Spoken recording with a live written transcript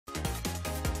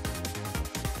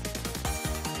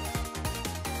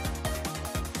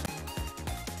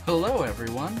Hello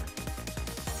everyone,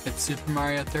 it's Super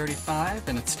Mario 35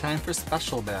 and it's time for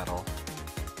Special Battle.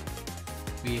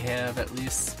 We have at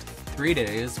least 3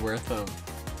 days worth of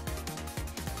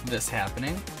this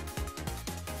happening,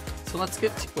 so let's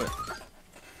get to it.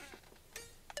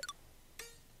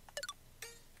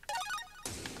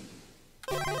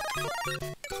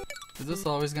 Is this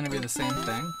always going to be the same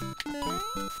thing?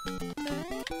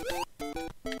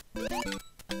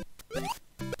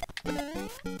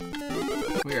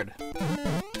 Weird.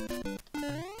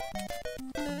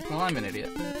 Well, I'm an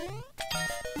idiot.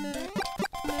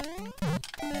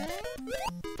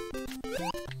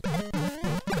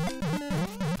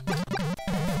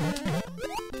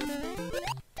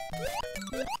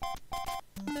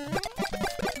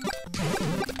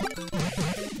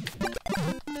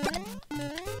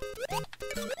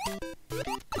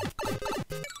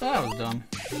 That was dumb.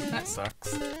 That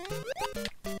sucks.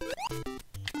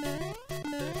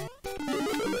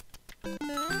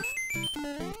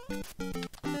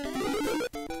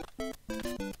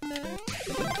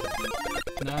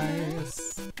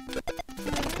 Nice.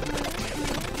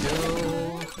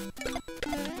 Kill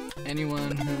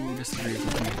anyone who disagrees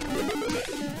with me.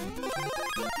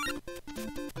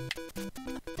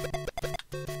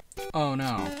 Oh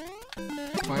no.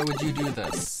 Why would you do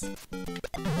this?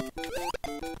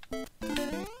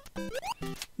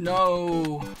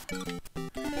 No!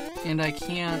 And I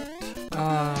can't.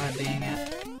 Ah, dang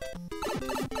it.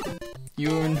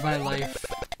 You ruined my life.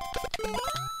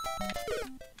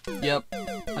 Yep,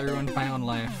 I ruined my own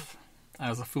life. I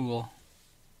was a fool.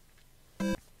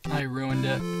 I ruined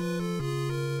it.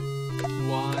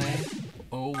 Why?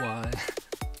 Oh, why?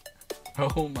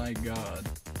 Oh my god.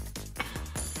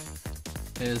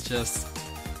 It is just...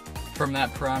 From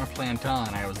that piranha plant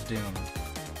on, I was doomed.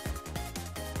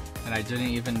 And I didn't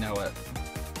even know it.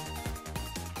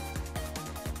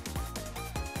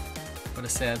 What a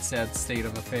sad, sad state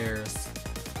of affairs.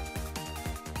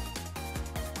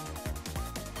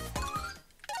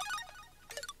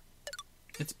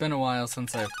 It's been a while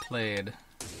since I've played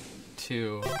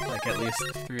too, like at least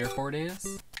 3 or 4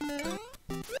 days.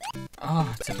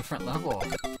 Oh, it's a different level.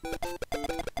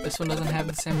 This one doesn't have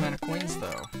the same amount of coins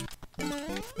though.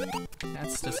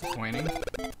 That's disappointing.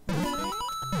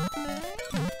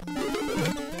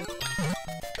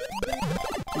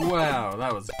 Wow,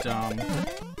 that was dumb.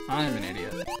 I'm an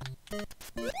idiot.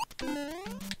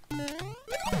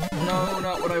 No,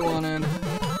 not what I wanted.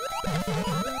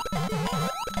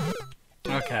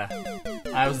 Okay,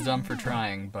 I was dumb for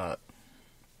trying, but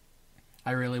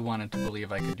I really wanted to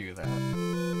believe I could do that.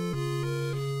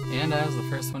 And I was the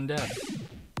first one dead.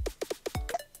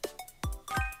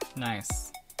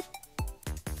 Nice.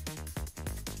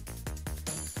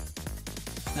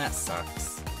 That sucks.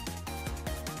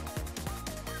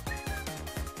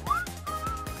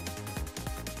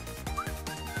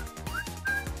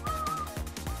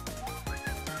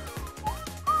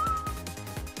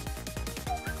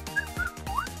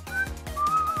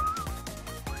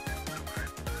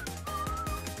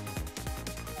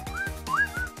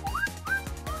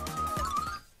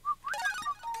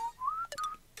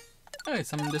 Hey,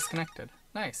 someone disconnected.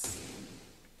 Nice.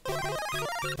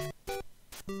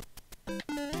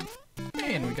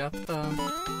 Hey, and we got the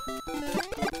meat.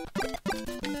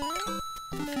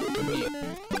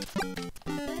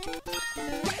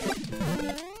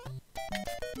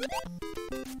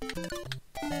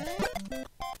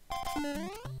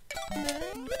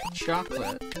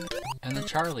 Chocolate and the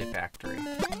Charlie Factory.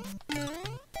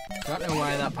 Don't know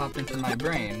why that popped into my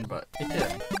brain, but it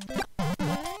did.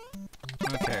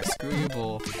 Okay, screw you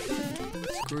both.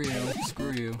 Screw you,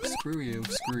 screw you, screw you,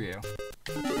 screw you.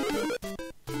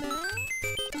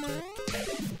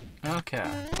 Okay.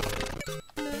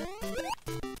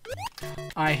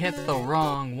 I hit the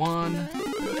wrong one.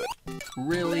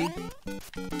 Really?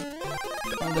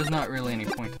 Well, there's not really any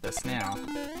point to this now.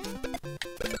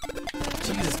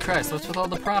 Jesus Christ, what's with all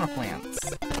the piranha plants?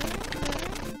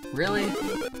 Really?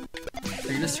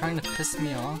 Are you just trying to piss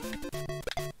me off?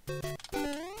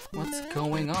 What's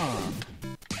going on?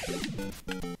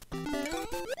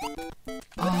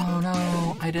 Oh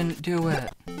no, I didn't do it.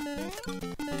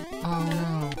 Oh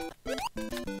no.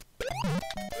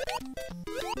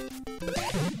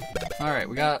 Alright,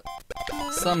 we got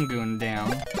some goon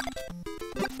down.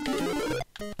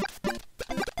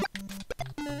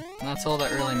 And that's all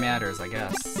that really matters, I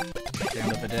guess, at the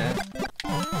end of the day.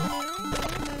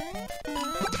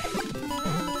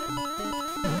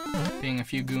 Being a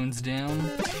few goons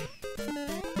down.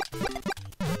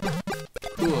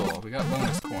 Cool, we got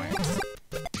bonus coins.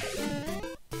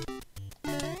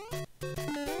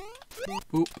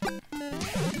 Boop.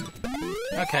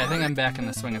 Okay, I think I'm back in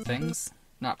the swing of things.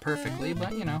 Not perfectly,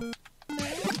 but you know.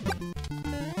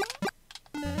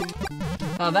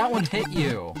 Oh, that one hit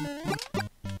you!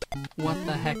 What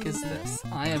the heck is this?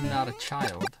 I am not a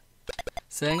child.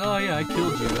 Saying, oh yeah, I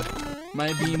killed you.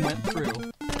 My beam went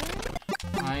through.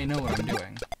 I know what I'm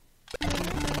doing.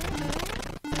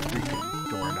 Freaking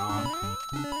Doordon.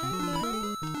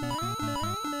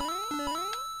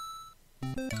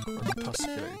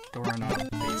 Corpuscular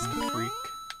Doorknob-based freak.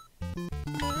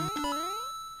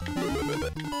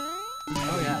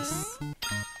 Oh yes.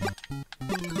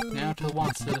 Now to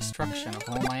wants the destruction of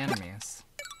all my enemies.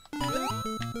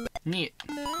 Neat.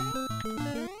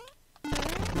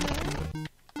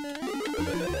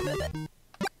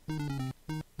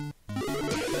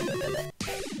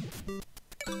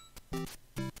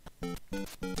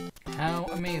 How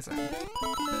amazing.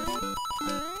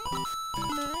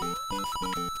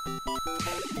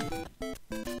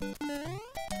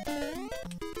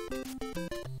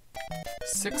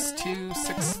 Six, 2,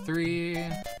 6, 3,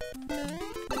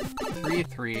 3,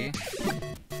 3.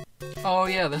 Oh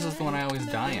yeah, this is the one I always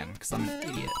die in, because I'm an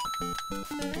idiot.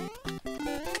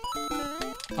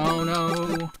 Oh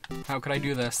no! How could I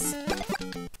do this?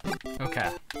 Okay.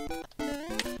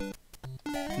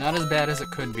 Not as bad as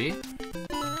it could be.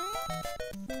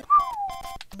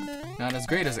 Not as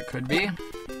great as it could be.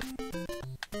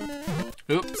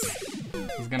 Oops.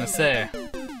 I was gonna say,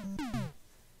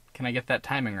 can I get that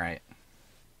timing right?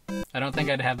 I don't think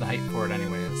I'd have the height for it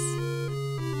anyways.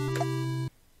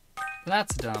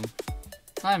 That's dumb.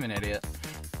 I'm an idiot.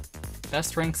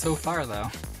 Best rank so far, though.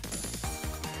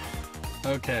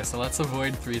 Okay, so let's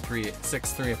avoid 3-3,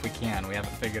 6-3 if we can. We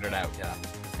haven't figured it out yet.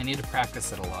 I need to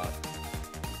practice it a lot.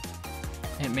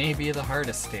 It may be the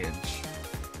hardest stage.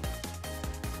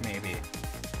 Maybe.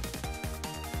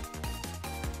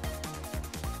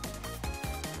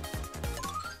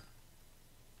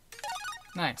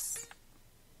 Nice.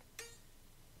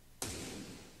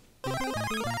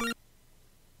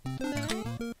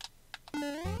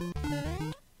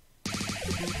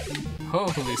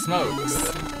 Holy smokes!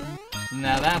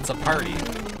 Now that's a party.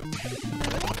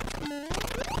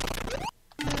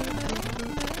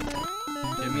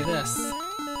 Give me this.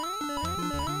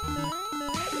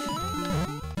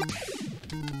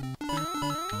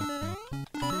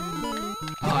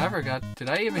 Oh, I forgot. Did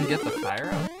I even get the fire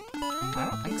up? I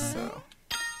don't think so.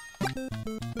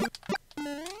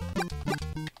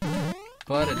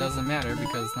 But it doesn't matter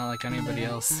because it's not like anybody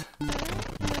else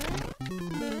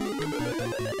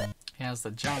has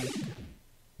the junk.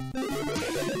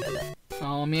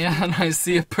 Oh man, I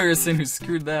see a person who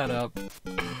screwed that up.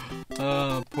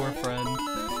 Oh, poor friend.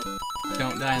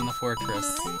 Don't die in the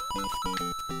fortress.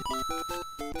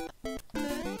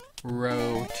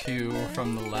 Row 2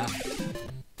 from the left.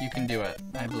 You can do it.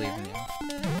 I believe in you.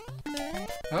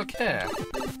 Okay.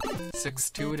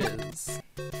 6-2 it is.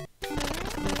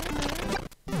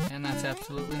 And that's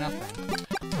absolutely nothing.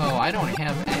 Oh, I don't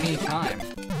have any time.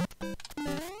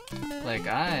 Like,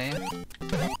 I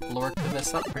lorked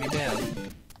this up pretty bad.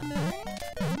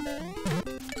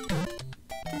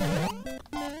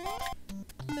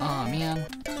 Aw, man.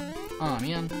 Aw,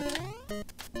 man.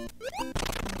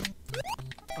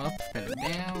 Up and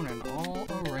down and all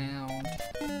around.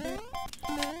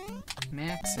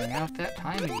 Maxing out that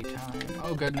timey time.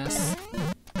 Oh, goodness.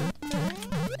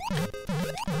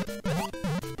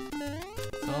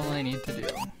 That's all I need to do.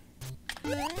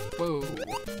 Whoa.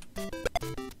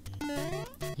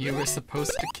 You were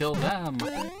supposed to kill them,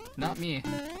 not me.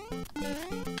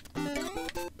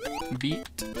 Beat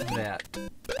that.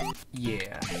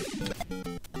 Yeah.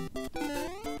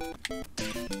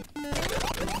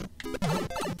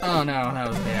 Oh no, that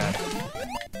was bad.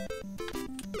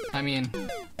 I mean,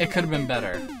 it could have been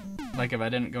better. Like if I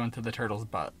didn't go into the turtle's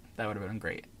butt. That would have been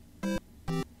great.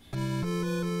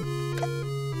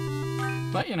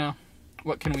 But you know,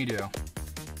 what can we do?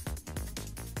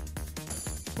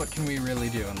 What can we really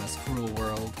do in this cruel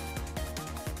world?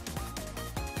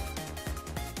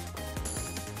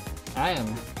 I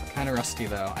am kind of rusty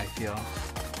though, I feel.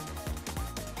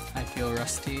 I feel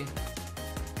rusty.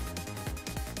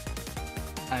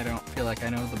 I don't feel like I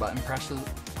know the button presses.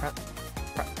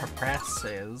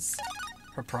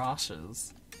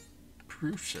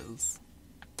 Prushes.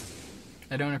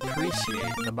 I don't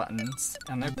appreciate the buttons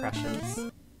and their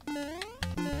presses.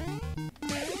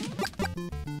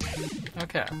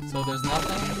 Okay, so there's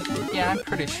nothing? Yeah, I'm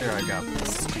pretty sure I got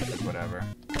this stupid whatever.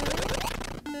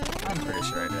 I'm pretty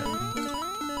sure I did.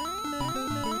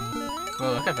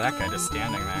 Well, look at that guy just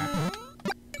standing there.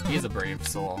 He's a brave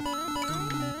soul.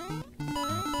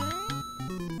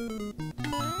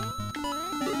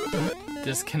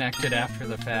 Disconnected after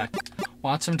the fact.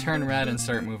 Watch him turn red and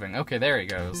start moving. Okay, there he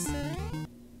goes.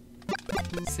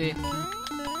 See?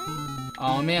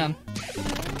 Oh man.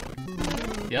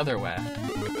 The other way.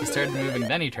 He started moving,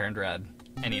 then he turned red.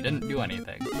 And he didn't do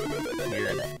anything.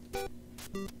 Weird.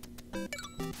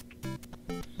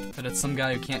 But it's some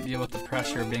guy who can't deal with the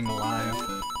pressure of being alive.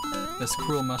 This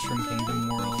cruel Mushroom Kingdom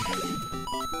world.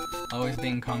 Always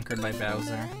being conquered by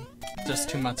Bowser. Just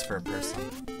too much for a person.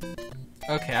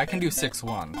 Okay, I can do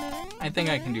 6-1. I think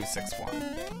I can do 6-1.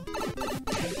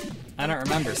 I don't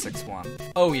remember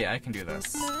 6-1. Oh yeah, I can do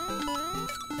this.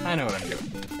 I know what I'm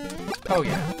doing. Oh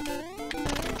yeah.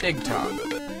 Big top.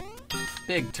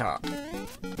 Big top.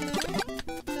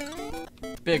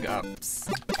 Big ups.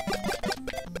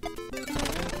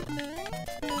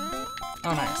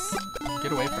 Oh nice.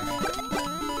 Get away from me.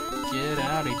 Get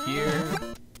out of here.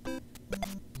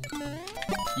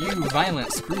 You violent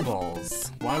screwballs.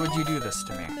 Why would you do this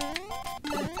to me?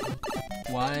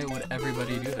 Why would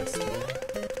everybody do this to me?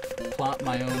 Plot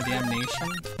my own damnation?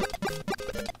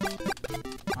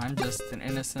 I'm just an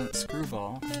innocent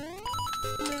screwball.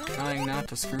 Trying not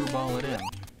to screwball it in.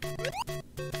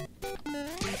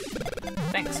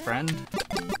 Thanks, friend.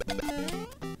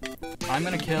 I'm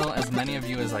gonna kill as many of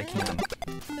you as I can.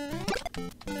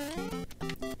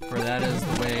 For that is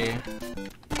the way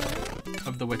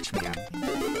of the Witch Man.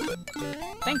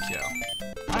 Thank you.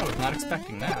 I was not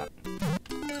expecting that.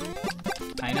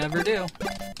 I never do.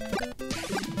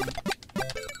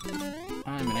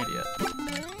 I'm an idiot.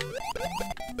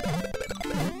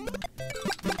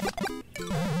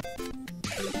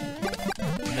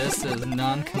 This is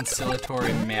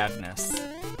non-conciliatory madness,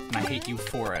 and I hate you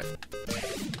for it.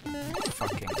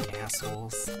 Fucking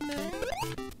assholes.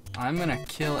 I'm gonna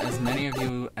kill as many of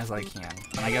you as I can,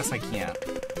 and I guess I can't.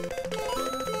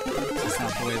 That's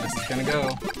not the way this is gonna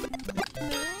go.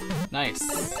 Nice.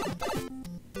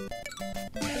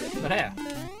 But hey.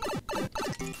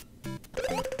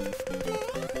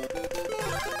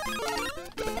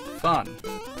 Fun.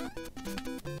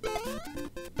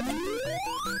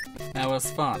 That was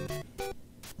fun.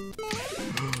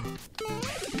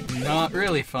 Not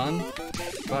really fun,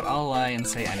 but I'll lie and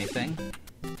say anything.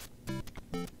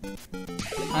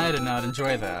 I did not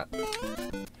enjoy that.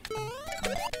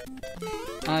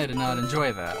 I did not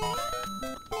enjoy that.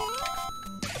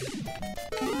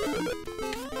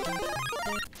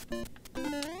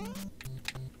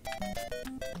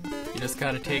 You just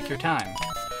gotta take your time.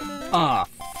 Ah,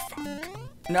 fuck.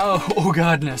 No! Oh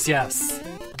godness, yes!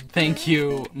 Thank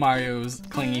you, Mario's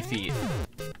clingy feet.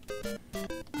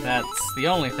 That's the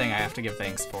only thing I have to give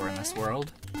thanks for in this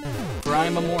world. For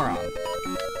I'm a moron.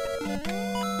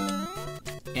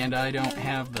 And I don't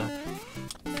have the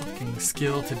fucking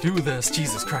skill to do this,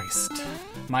 Jesus Christ.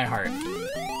 My heart.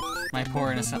 My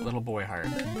poor innocent little boy heart.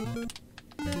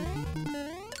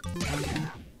 Okay.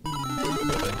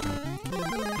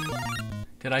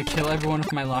 Did I kill everyone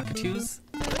with my Lakitus?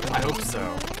 I hope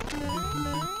so.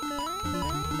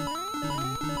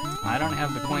 I don't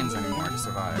have the coins anymore to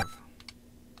survive.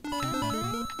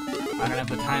 I don't have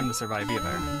the time to survive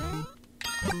either.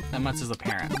 That much is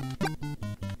apparent.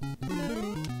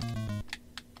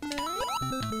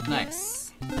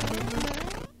 Nice.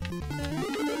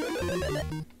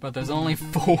 But there's only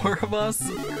 4 of us?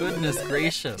 Goodness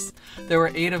gracious. There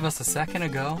were 8 of us a second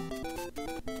ago.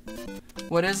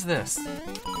 What is this?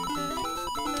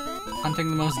 Hunting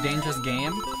the most dangerous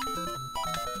game?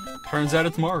 Turns out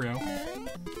it's Mario.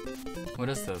 What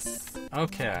is this?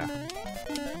 Okay.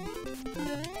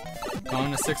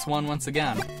 Going to 6-1 once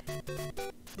again.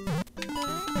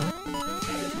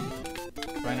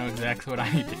 I know exactly what I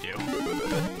need to do.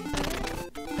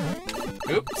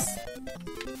 Oops.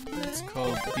 It's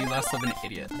called Be Less of an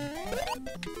Idiot.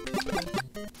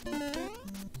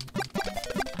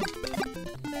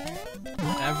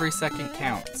 Every second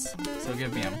counts, so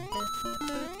give me them.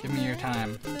 Give me your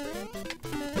time.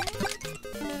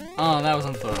 Oh, that was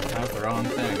the wrong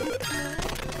thing.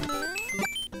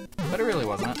 But it really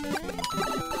wasn't.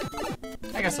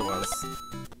 I guess it was.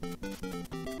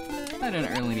 I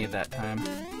didn't really need that time.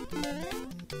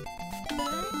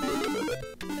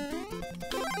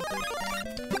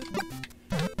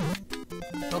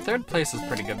 Well, 3rd place is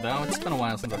pretty good though. It's been a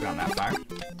while since I've gotten that far.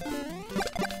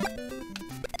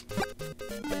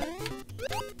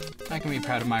 I can be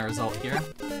proud of my result here.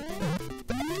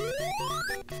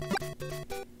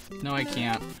 No, I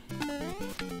can't.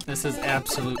 This is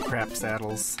absolute crap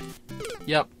saddles.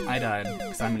 Yep, I died,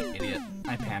 because I'm an idiot.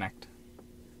 I panicked.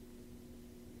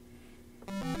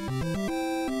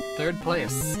 3rd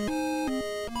place.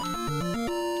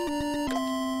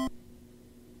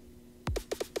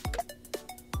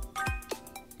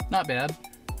 Not bad.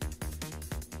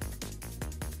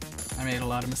 I made a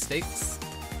lot of mistakes.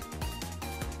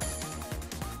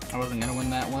 I wasn't gonna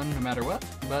win that one no matter what,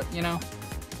 but you know,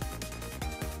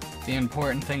 the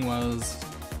important thing was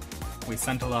we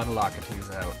sent a lot of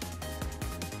Lockatees out.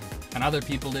 And other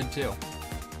people did too.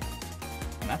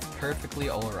 And that's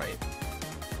perfectly alright.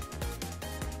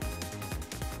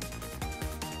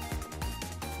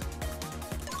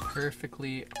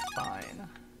 Perfectly fine.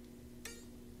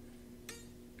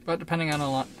 But depending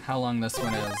on how long this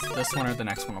one is, this one or the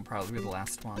next one will probably be the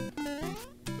last one.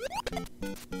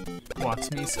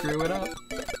 Watch me screw it up.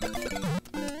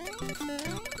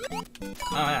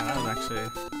 Oh yeah, that was actually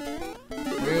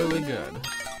really good.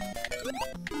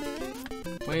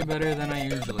 Way better than I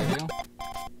usually do.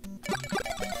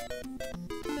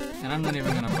 And I'm not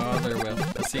even gonna bother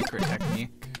with the secret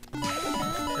technique.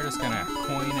 We're just gonna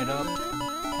coin it up.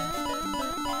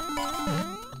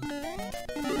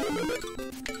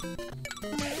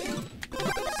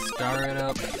 Star it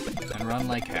up and run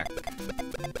like heck.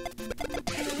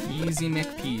 Easy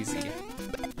McPeasy.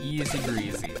 Easy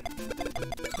breezy.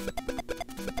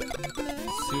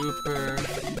 Super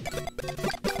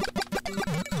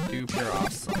duper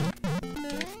awesome.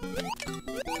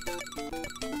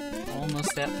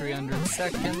 Almost at 300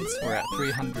 seconds. We're at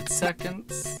 300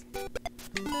 seconds.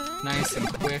 Nice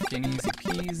and quick and easy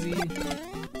peasy.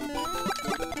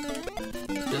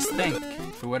 Just think,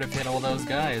 if we would have hit all those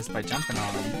guys by jumping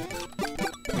on them,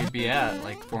 we'd be at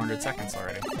like 400 seconds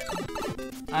already.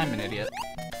 I'm an idiot,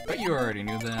 but you already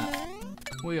knew that.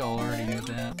 We all already knew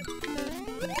that.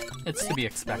 It's to be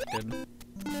expected.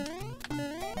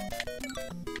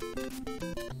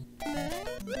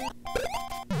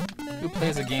 Who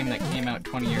plays a game that came out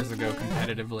 20 years ago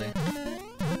competitively?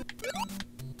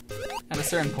 At a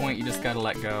certain point, you just gotta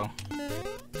let go.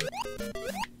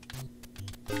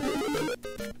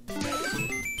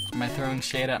 Am I throwing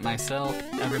shade at myself,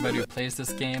 everybody who plays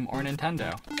this game, or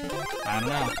Nintendo? I don't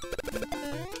know.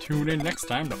 Tune in next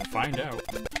time to find out.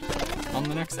 On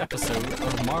the next episode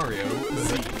of Mario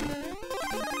Z.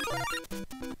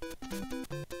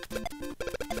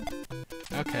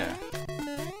 Okay.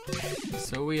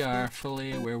 So we are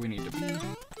fully where we need to be.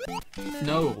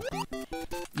 No!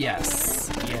 Yes,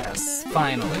 yes,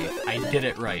 finally, I did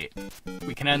it right.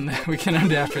 We can end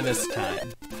after this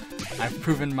time. I've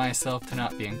proven myself to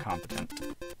not be incompetent.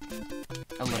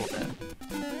 A little bit.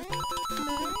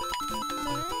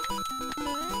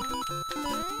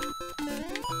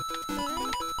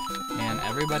 And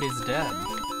everybody's dead.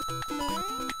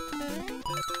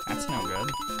 That's no good.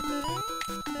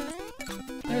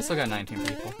 I still got 19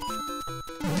 people.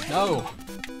 No!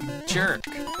 Jerk!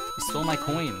 You stole my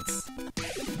coins.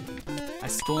 I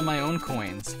stole my own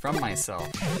coins from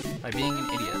myself by being an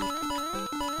idiot.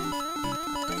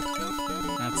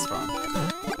 That's fun.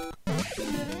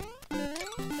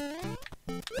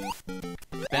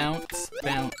 Bounce,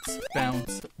 bounce,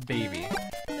 bounce, baby.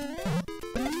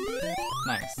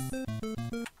 Nice.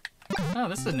 Oh,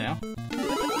 this is new.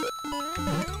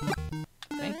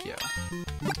 Thank you.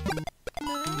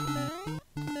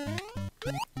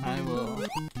 I will...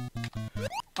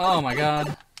 Oh my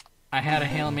god. I had a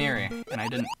Hail Mary, and I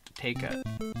didn't take it.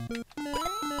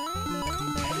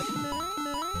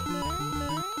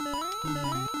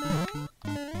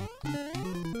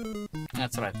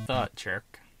 That's what I thought,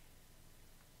 jerk.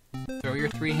 Throw your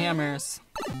 3 hammers.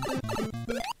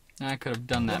 I could have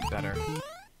done that better.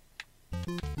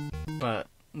 But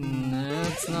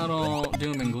it's not all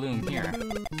doom and gloom here.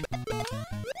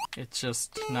 It's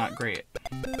just not great.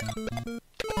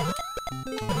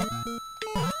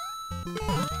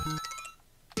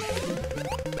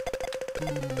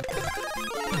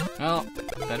 Well,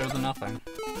 better than nothing.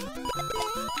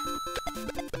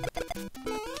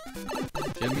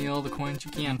 Give me all the coins you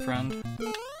can, friend.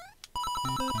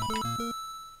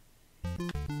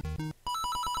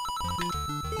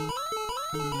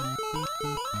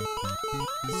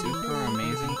 Super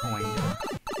amazing coin.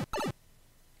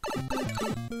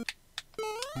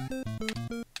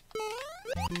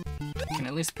 Can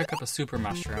at least pick up a super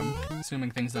mushroom,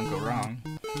 assuming things don't go wrong.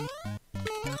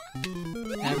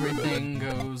 Everything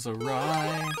goes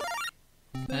awry.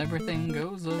 Everything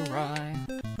goes awry.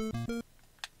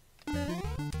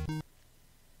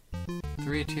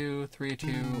 3, 2, 3,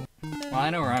 2. Well, I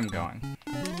know where I'm going.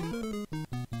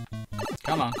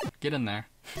 Come on, get in there.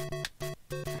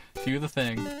 Do the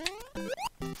thing.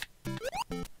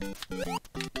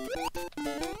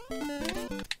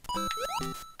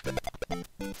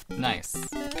 Nice.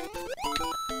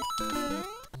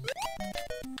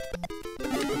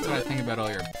 That's what I think about all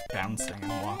your bouncing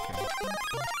and walking.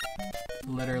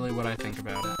 Literally what I think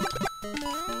about it.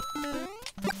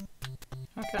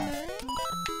 Okay.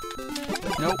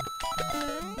 Nope.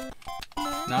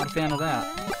 Not a fan of that.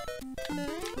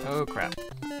 Oh crap.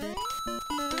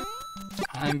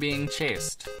 I'm being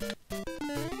chased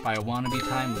by a wannabe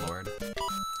Time Lord,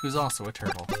 who's also a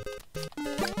turtle.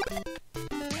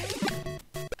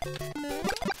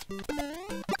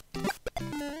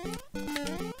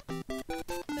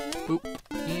 Boop,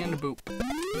 and boop.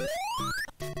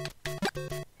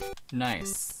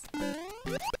 Nice.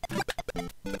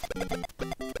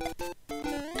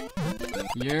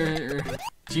 You're...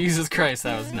 Jesus Christ,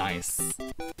 that was nice.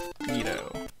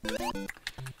 Neato.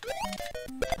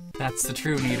 That's the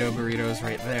true Neato burritos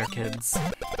right there, kids.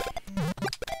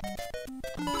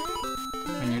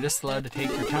 When you're just allowed to take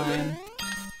your time,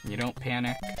 you don't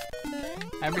panic.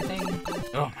 Everything...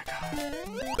 Oh my god.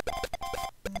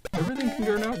 Everything can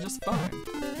turn out just fine.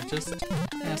 It just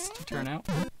has to turn out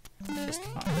just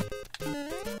fine.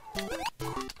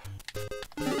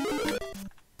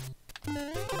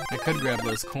 I could grab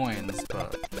those coins,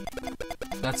 but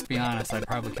let's be honest, I'd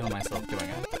probably kill myself doing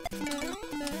it.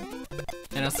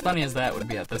 And as funny as that would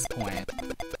be at this point,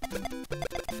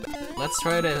 let's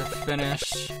try to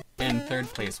finish in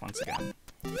 3rd place once again.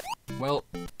 Well,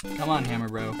 come on, Hammer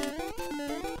Bro.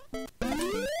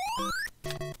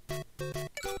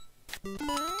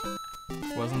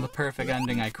 Wasn't the perfect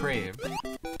ending I craved,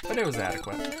 but it was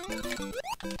adequate.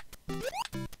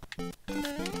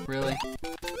 Really?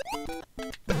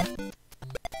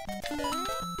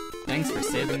 Thanks for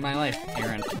saving my life,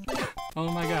 Aaron.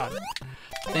 Oh my god.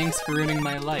 Thanks for ruining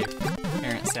my life,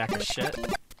 Aaron sack of shit.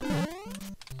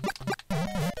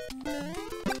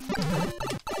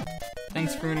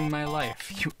 Thanks for ruining my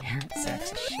life, you Aaron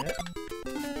sacks of shit.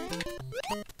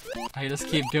 I just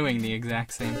keep doing the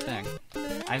exact same thing.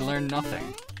 I learn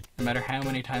nothing, no matter how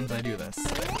many times I do this.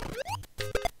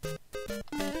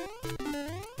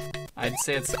 I'd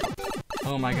say it's...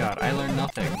 Oh my god, I learn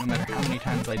nothing, no matter how many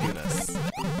times I do this.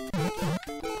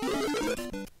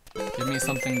 Give me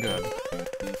something good.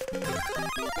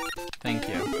 Thank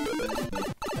you.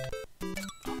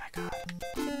 Oh my god.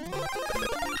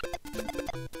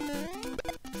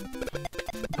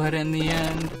 But in the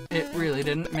end, it really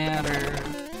didn't matter.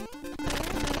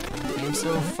 Came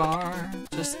so far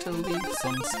just to leave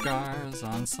some scars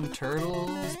on some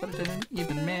turtles, but it didn't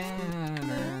even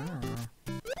matter.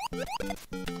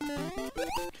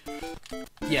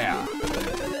 Yeah.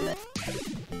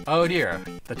 Oh dear,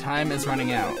 the time is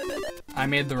running out. I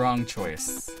made the wrong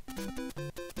choice.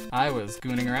 I was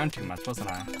gooning around too much, wasn't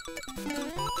I?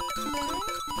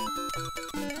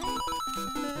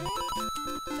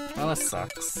 Well, this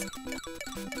sucks.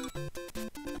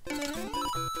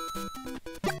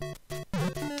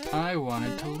 I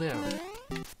wanted to live.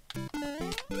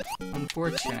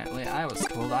 Unfortunately, I was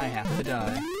told I have to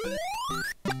die.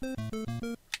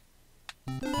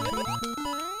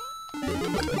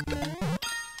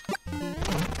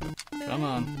 Come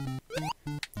on.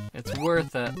 It's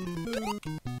worth it.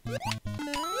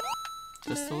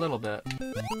 Just a little bit.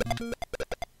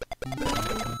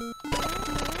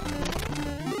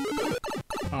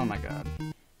 Oh my god.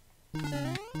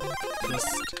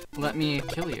 Just let me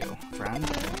kill you, friend.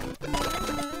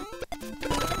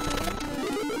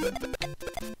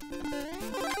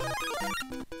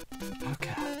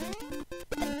 Okay.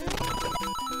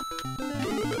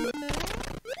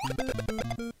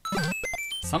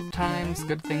 Sometimes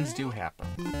good things do happen,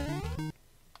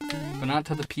 but not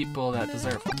to the people that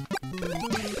deserve them.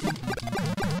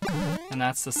 And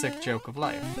that's the sick joke of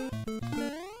life.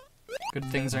 Good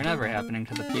things are never happening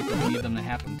to the people who need them to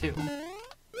happen to.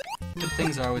 Good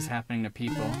things are always happening to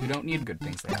people who don't need good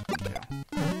things to happen to.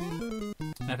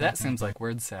 And if that seems like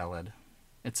word salad,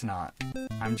 it's not.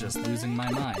 I'm just losing my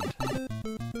mind.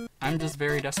 I'm just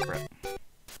very desperate.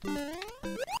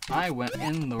 I went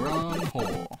in the wrong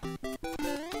hole.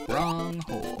 Wrong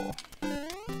hole.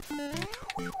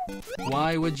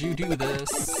 Why would you do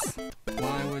this?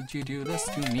 Why would you do this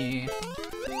to me?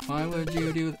 Why would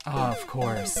you do... Oh, of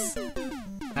course.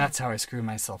 That's how I screw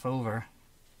myself over.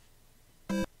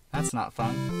 That's not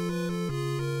fun.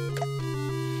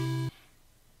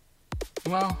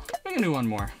 Well, we can do one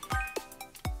more.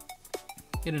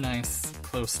 Get a nice,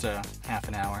 close to half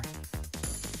an hour.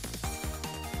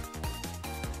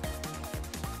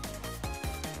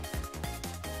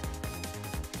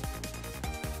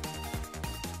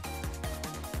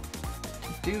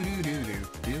 Do do do do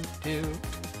do do.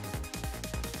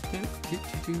 Do do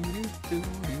do do do do.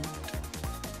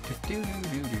 Do do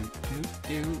do do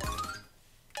do do.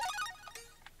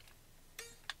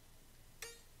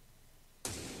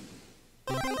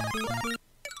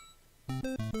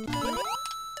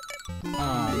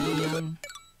 Aw, man.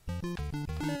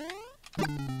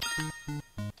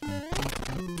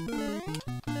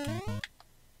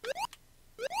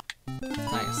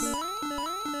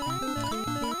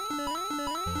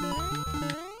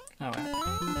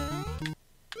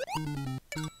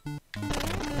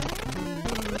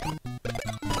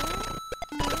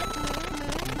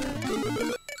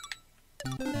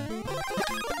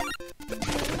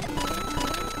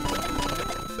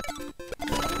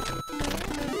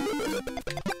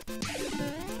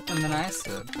 even I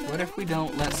said. What if we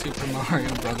don't let Super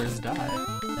Mario Brothers die?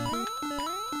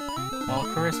 Well,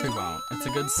 of course we won't. It's a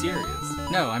good series.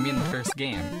 No, I mean the first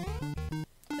game.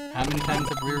 How many times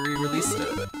have we re-released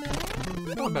it?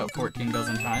 Oh, about 14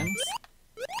 dozen times.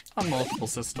 On multiple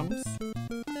systems.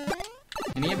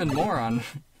 And even more on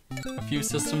a few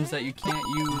systems that you can't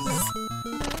use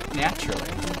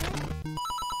naturally.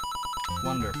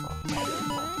 Wonderful. Wonderful.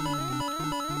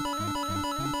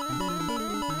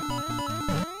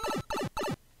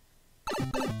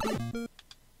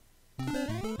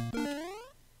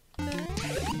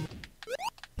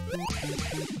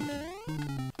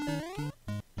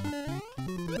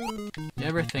 You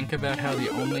ever think about how the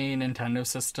only Nintendo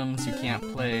systems you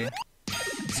can't play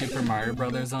Super Mario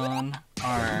Brothers on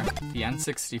are the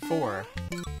N64?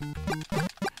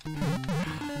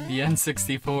 The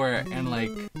N64 and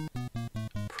like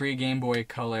pre-Game Boy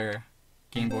Color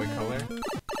Game Boy Color?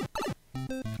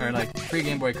 Or like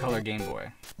pre-Game Boy Color Game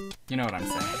Boy. You know what I'm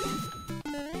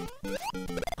saying.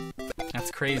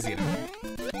 That's crazy to me.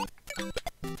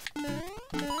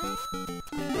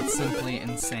 That's simply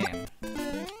insane.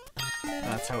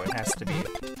 That's how it has to be.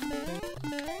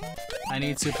 I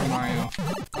need Super Mario.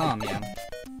 Oh man.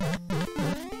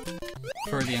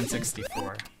 For the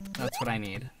N64. That's what I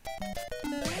need.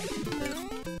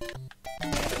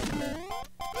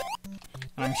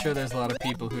 And I'm sure there's a lot of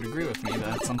people who'd agree with me that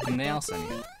that's something they also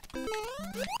need.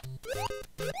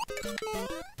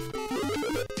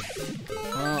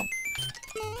 Well,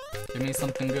 give me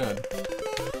something good.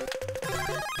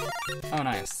 Oh,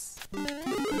 nice.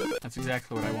 That's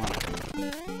exactly what I wanted.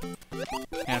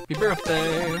 Happy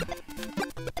birthday!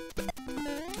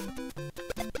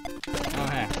 Oh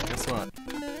hey, guess what?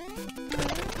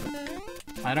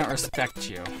 I don't respect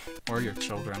you, or your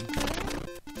children.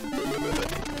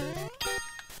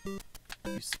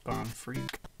 You spawn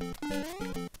freak.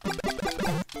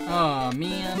 Oh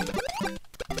man.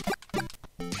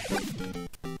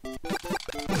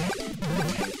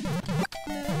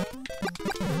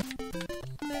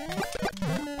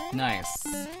 Nice.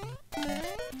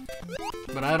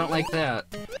 But I don't like that.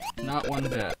 Not one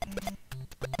bit.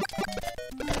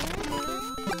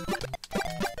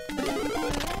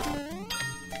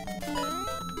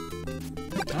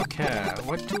 Okay,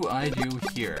 what do I do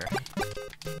here?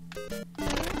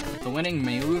 The winning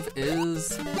move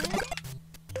is...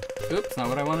 Oops, not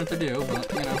what I wanted to do, but,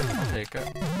 you know, I'll take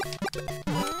it.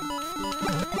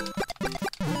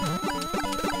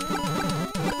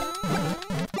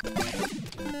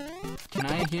 Can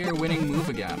I hear winning move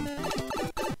again?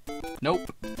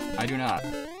 Nope, I do not.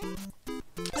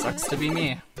 Sucks to be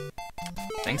me.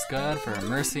 Thanks God for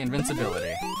mercy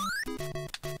invincibility.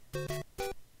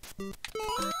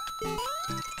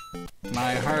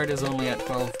 My heart is only at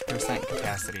 12%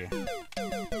 capacity.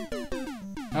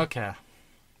 Okay.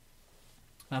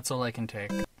 That's all I can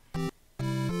take.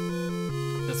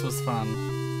 This was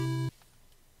fun.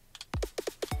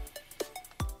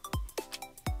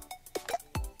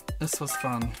 This was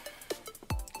fun.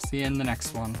 See you in the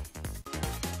next one.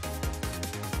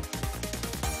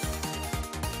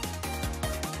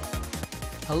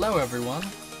 Hello everyone,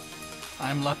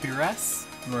 I'm Lepures,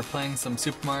 and we're playing some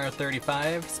Super Mario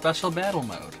 35 Special Battle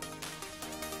Mode.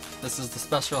 This is the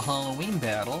special Halloween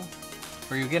battle,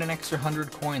 where you get an extra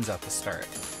 100 coins at the start.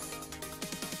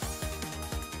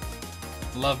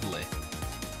 Lovely.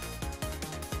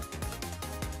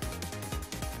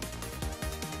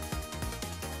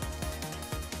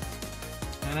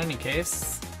 In any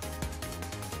case,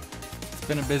 it's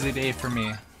been a busy day for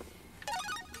me.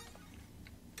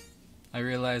 I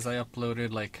realize I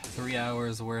uploaded like 3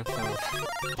 hours worth of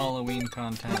Halloween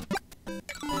content.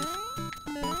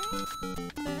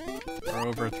 Or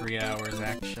over 3 hours,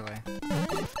 actually.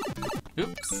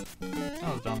 Oops. That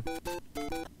was dumb.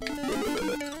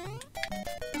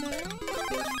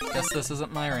 Guess this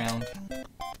isn't my round.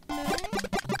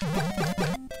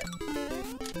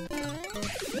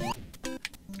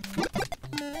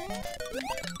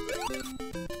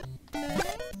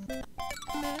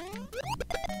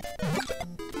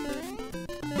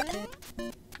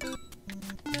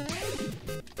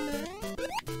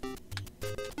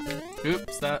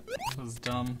 Oops, that was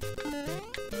dumb.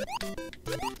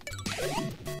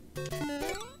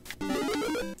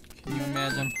 Can you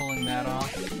imagine pulling that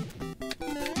off?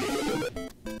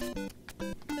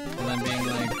 And then being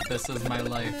like, this is my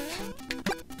life.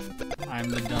 I'm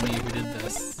the dummy who did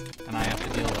this, and I have to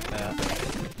deal with that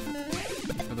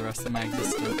for the rest of my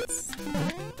existence.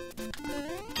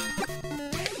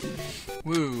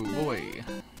 Woo, boy.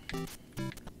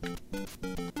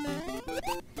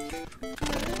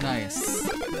 Nice.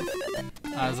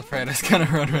 I was afraid I was gonna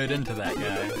run right into that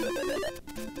guy.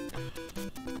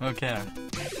 Okay.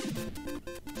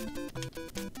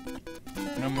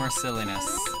 No more silliness.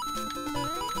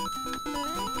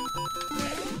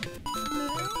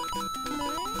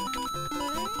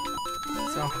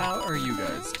 So how are you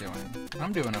guys doing?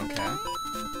 I'm doing okay.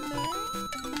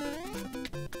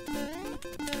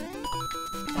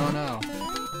 Oh no.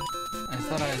 I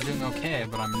thought I was doing okay,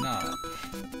 but I'm not.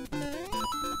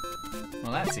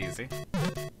 Well, that's easy.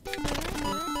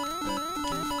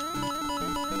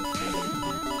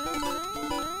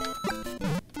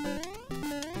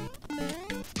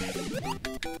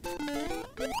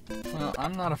 Well,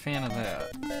 I'm not a fan of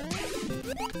that.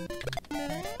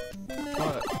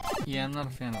 But, yeah, I'm not a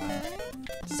fan of that.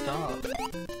 Stop.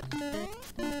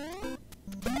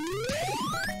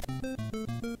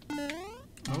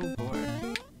 Oh boy.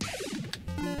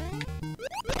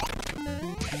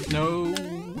 No!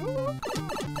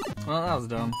 Well, that was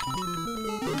dumb.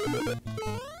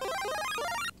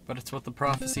 But it's what the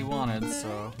prophecy wanted,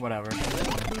 so whatever.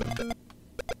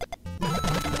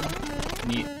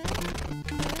 Neat.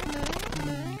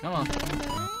 Come on.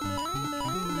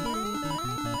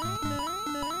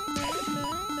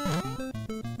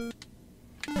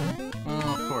 Well,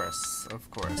 of course, of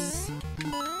course.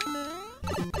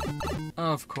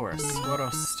 Of course, what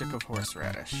a stick of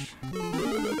horseradish.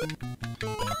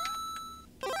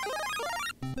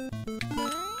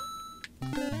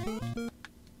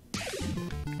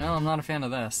 Well, I'm not a fan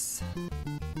of this.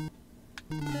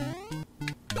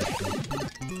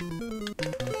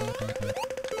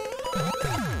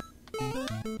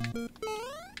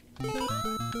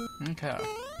 Okay.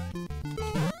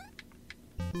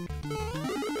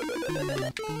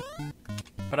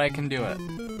 But I can do it.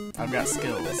 I've got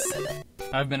skills.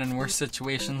 I've been in worse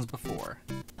situations before.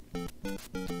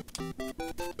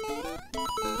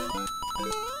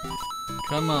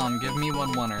 Come on, give me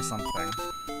 1-1 or something.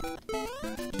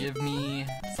 Give me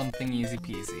something easy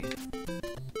peasy.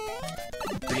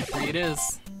 3-3 it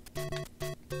is.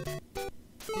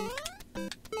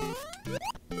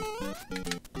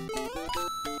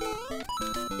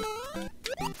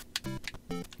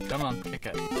 Come on, kick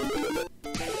it.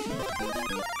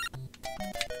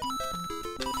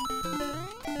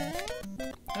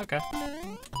 Okay.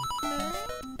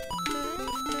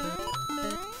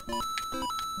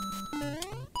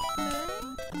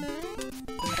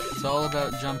 It's all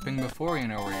about jumping before you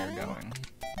know where you're going.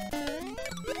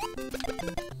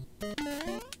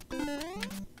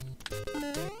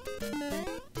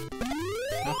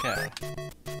 Okay.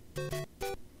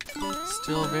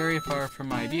 Still very far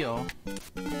from ideal.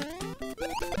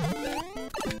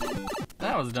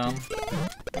 That was dumb.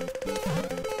 I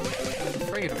was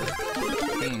afraid of it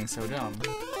being so dumb.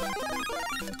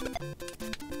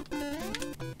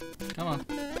 Come on.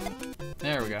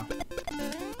 There we go.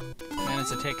 Managed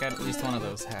to take out at least one of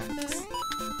those hacks.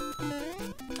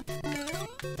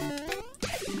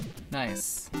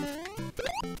 Nice.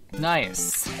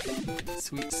 Nice!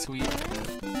 Sweet, sweet.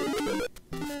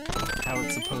 How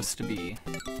it's supposed to be.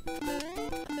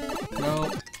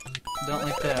 No, don't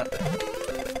like that.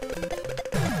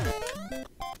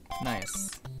 Nice.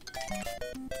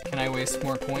 Can I waste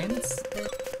more coins?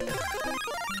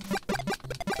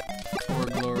 Four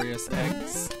glorious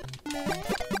eggs.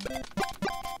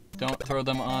 Don't throw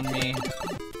them on me,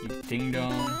 you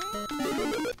ding-dong.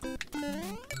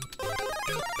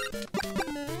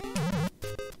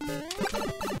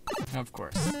 Of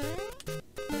course.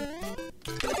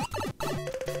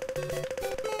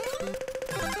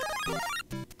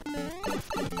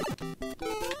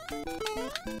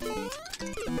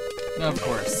 Of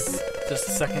course. Just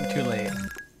a second too late.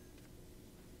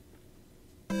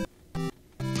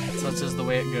 Such is the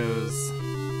way it goes.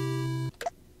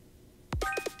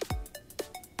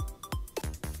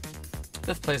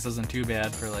 This place isn't too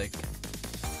bad for, like,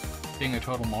 being a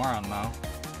total moron, though.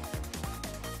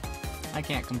 I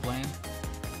can't complain.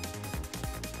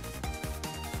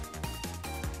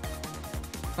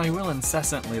 I will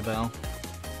incessantly, though.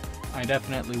 I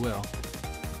definitely will.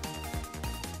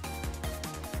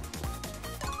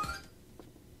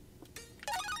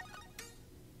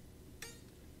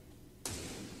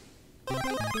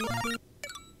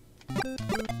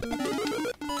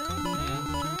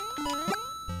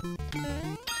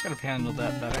 Could have handled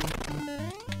that better.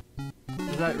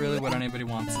 Is that really what anybody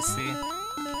wants to see?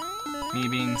 Me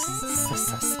being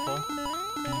successful?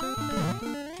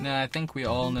 No, I think we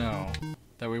all know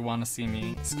that we want to see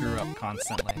me screw up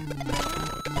constantly.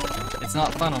 It's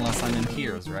not fun unless I'm in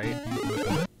tears, right?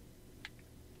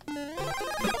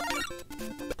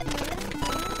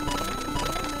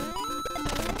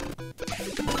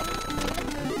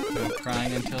 No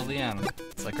crying until the end.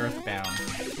 It's like Earthbound.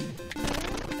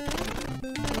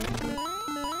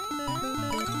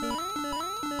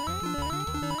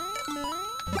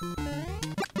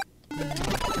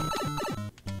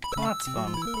 That's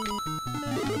fun.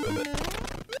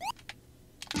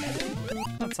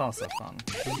 That's also fun.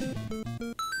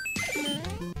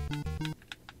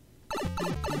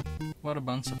 What a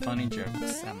bunch of funny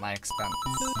jokes at my expense.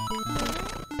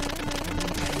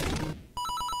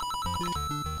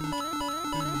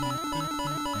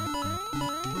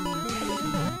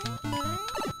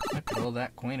 Look at all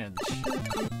that coinage.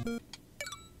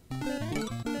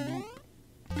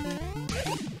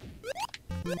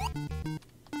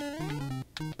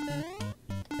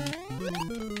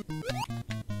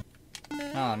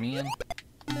 Aw, man.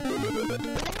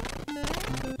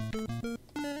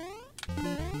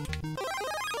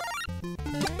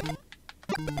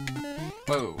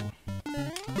 Whoa.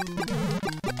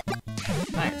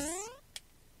 Nice.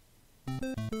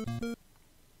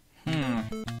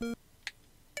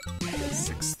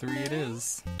 6-3 it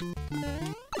is.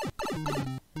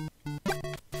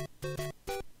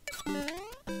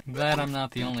 Glad I'm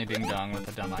not the only ding-dong with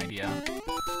a dumb idea.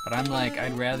 But I'm like,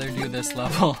 I'd rather do this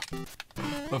level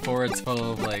before it's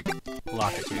full of, like,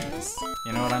 Lokkatus.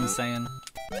 You know what I'm saying?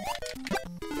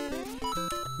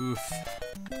 Oof.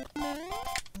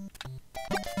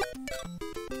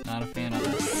 Not a fan of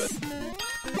this.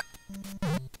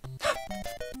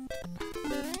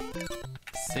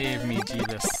 Save me,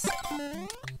 Jeebus.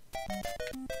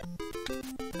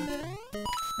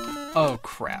 Oh,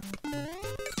 crap.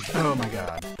 Oh my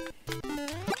god.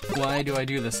 Why do I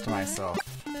do this to myself?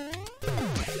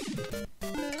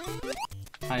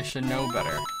 I should know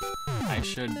better. I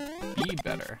should be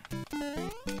better.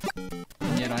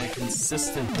 And yet I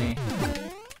consistently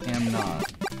am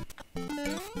not.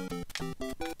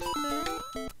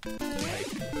 Like,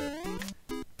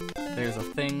 there's a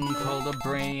thing called a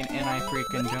brain and I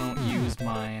freaking don't use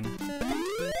mine.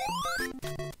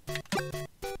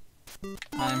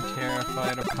 I'm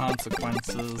terrified of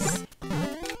consequences.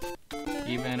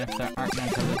 Even if there aren't none,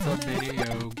 because it's a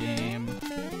video game.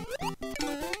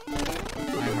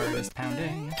 My heart is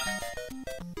pounding.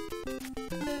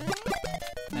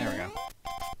 There we go.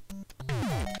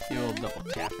 The old double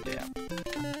tap dap.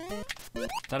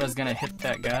 Thought I was gonna hit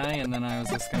that guy, and then I was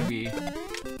just gonna be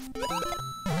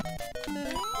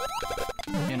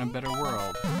in a better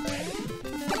world.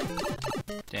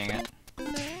 Dang it.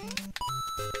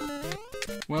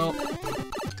 Well,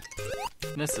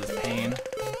 this is pain.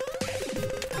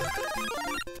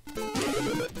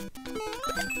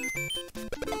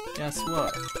 Guess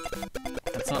what?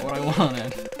 That's not what I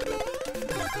wanted.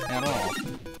 At all.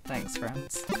 Thanks,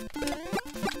 friends.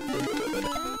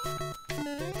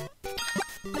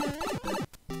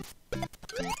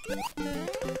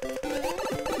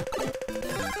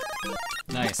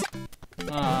 Nice.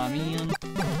 Aw, man.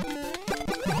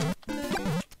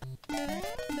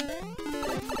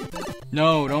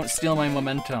 No, don't steal my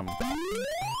momentum.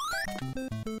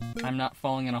 I'm not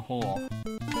falling in a hole.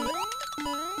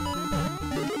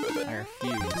 I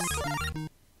refuse.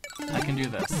 I can do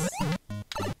this.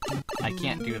 I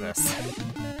can't do this.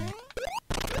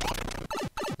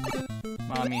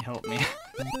 Mommy, help me.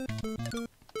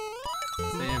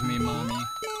 Save me, Mommy.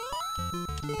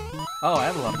 Oh, I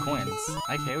have a lot of coins.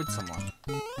 I KO'd someone.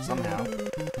 Somehow.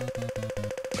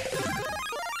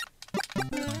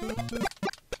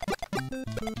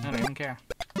 I don't even care.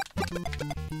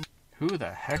 Who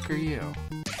the heck are you?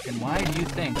 And why do you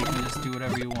think you can just do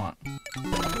whatever you want?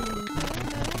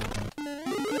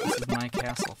 This is my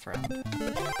castle, friend.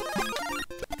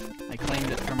 I claimed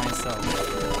it for myself.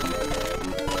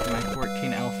 For my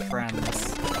 14 elf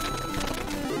friends.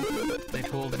 They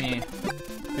told me,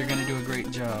 you're gonna do a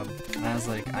great job. And I was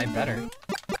like, I better.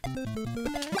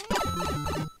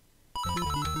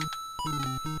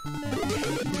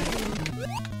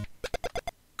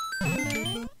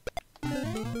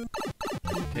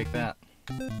 Take that.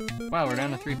 Wow, we're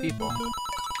down to 3 people.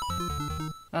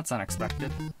 That's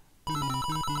unexpected.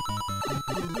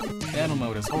 Battle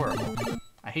mode is horrible.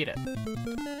 I hate it.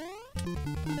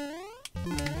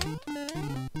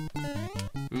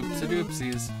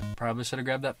 Oopsie-doopsies. Probably should have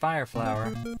grabbed that fire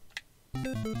flower.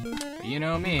 But you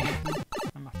know me.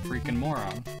 I'm a freaking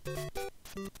moron.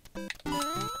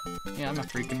 Yeah, I'm a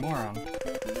freaking moron.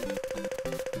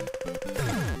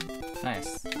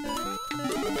 Nice.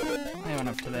 I went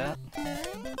up to that.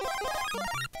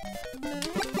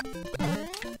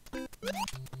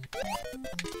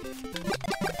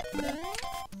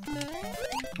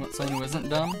 What, someone who isn't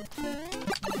dumb?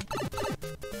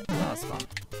 Oh, that's fun.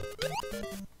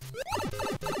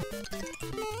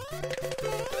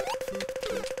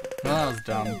 Well, that was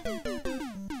dumb.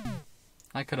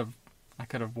 I could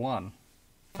have won.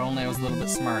 If only I was a little bit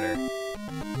smarter.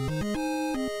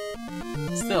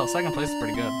 Still, second place is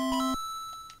pretty good.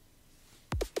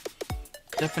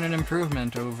 Definite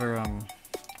improvement over,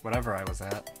 whatever I was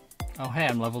at. Oh hey,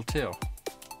 I'm level 2.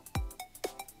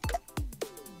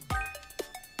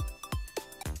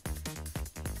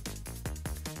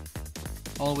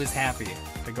 Always happy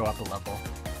to go up a level.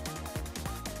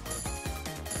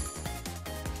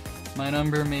 My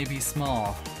number may be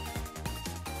small,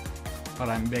 but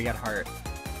I'm big at heart.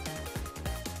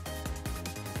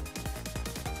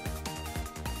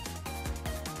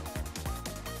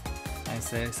 I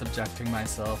say subjecting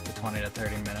myself to 20 to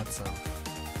 30 minutes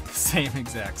of the same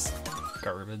exact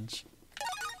garbage.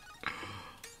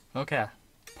 Okay,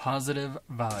 positive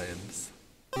vibes.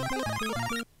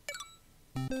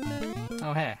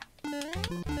 Oh hey.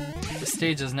 This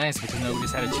stage is nice because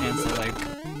nobody's had a chance to like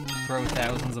throw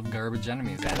thousands of garbage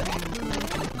enemies at it.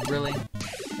 Really?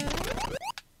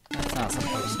 That's not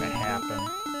supposed to happen.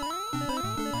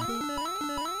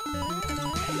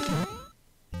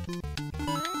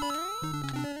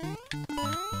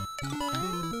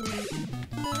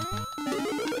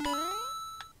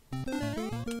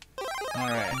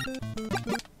 Alright.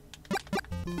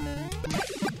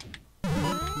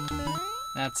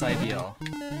 That's ideal.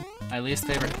 My least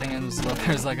favorite thing is when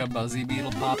there's like a buzzy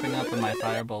beetle popping up and my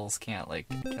fireballs can't like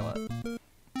kill it.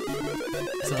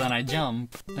 So then I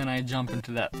jump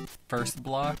into that first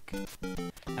block,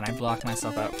 and I block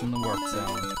myself out from the work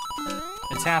zone.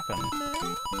 It's happened.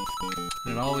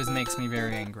 And it always makes me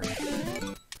very angry.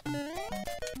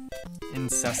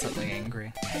 Incessantly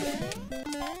angry.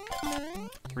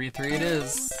 3-3 it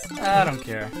is. I don't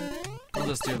care. I'll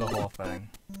just do the whole thing.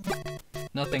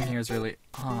 Nothing here is really...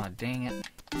 Aw, dang it.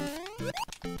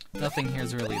 Nothing here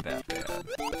is really that bad.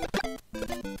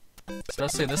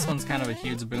 Especially this one's kind of a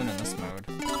huge boon in this mode.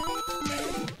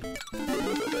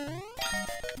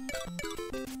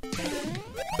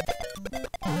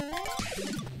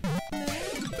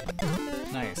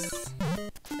 Nice.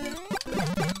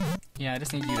 Yeah, I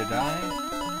just need you to die,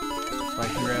 so I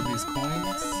can grab these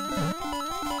coins.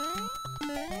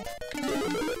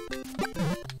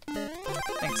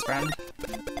 Thanks, friend.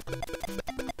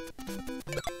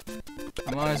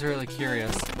 I'm always really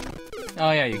curious.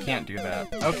 Oh yeah, you can't do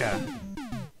that. Okay.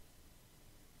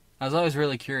 I was always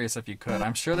really curious if you could.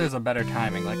 I'm sure there's a better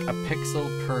timing, like a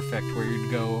pixel perfect where you'd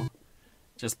go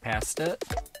just past it.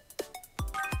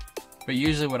 But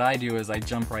usually what I do is I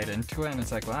jump right into it and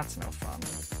it's like, well, that's no fun.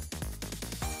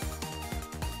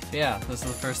 But yeah, this is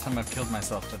the first time I've killed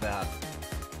myself to that.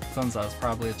 Since I was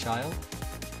probably a child.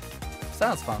 So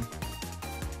that was fun.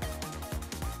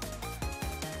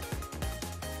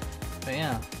 But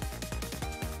yeah.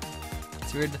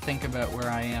 It's weird to think about where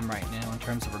I am right now in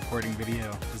terms of recording video,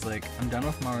 because like, I'm done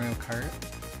with Mario Kart,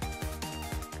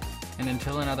 and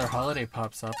until another holiday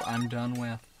pops up, I'm done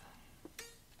with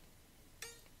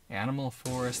Animal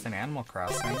Forest and Animal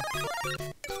Crossing.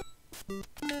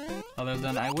 Other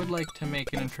than I would like to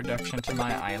make an introduction to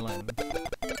my island,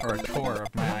 or a tour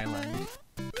of my island,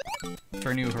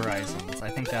 for New Horizons. I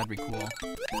think that'd be cool.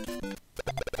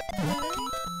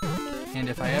 And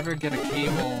if I ever get a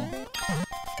cable...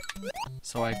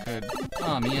 So I could...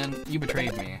 Aw, man, you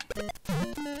betrayed me.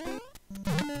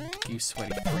 You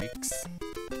sweaty freaks.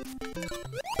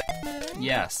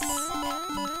 Yes.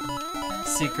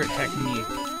 Secret technique.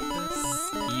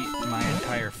 Eat my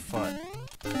entire foot.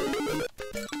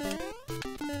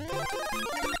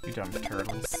 You dumb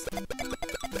turtles.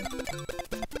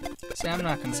 See, I'm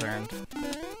not concerned.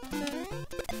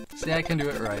 See, I can do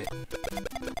it right.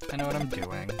 I know what I'm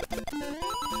doing.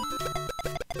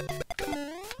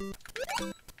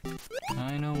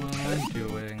 I know what I'm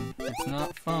doing. It's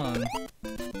not fun.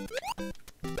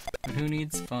 But who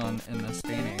needs fun in this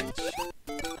day and age?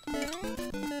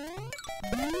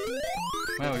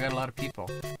 Wow, we got a lot of people.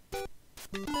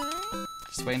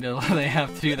 Just wait until they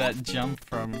have to do that jump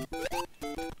from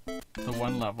the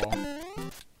one level.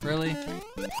 Really?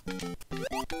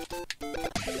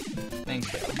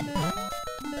 Thank you.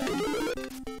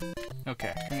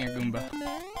 Okay, come here, Goomba.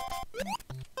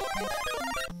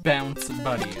 Bounce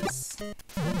buddies.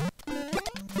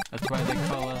 That's why they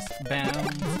call us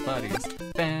bounce buddies.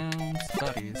 Bounce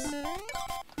buddies.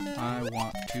 I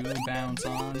want to bounce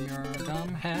on your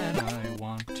dumb head. I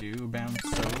want to bounce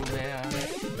so bad.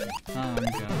 I'm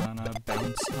gonna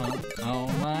bounce on. Oh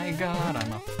my god,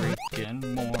 I'm a freaking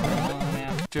moron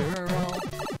after all.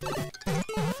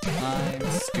 I'm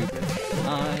stupid.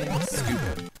 I'm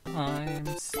stupid. I'm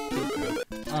stupid.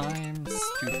 I'm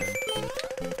stupid.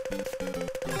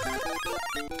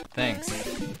 Thanks.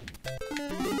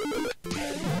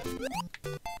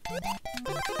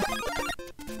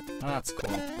 Oh, that's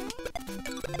cool.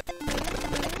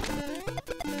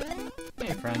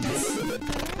 Hey, friends.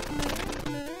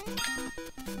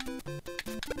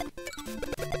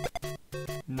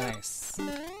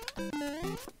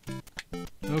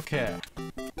 Okay.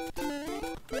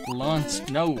 Launch.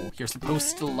 No, you're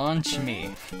supposed to launch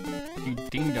me. You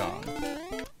ding dong.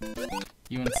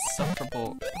 You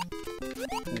insufferable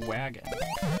wagon.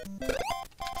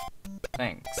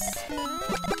 Thanks.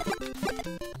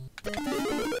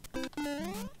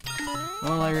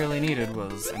 All I really needed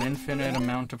was an infinite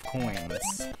amount of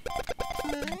coins.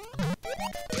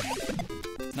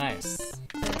 Nice.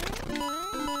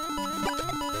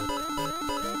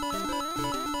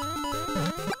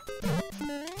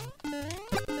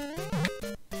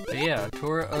 But yeah,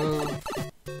 tour of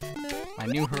my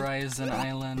New Horizon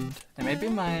Island, and maybe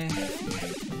my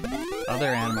other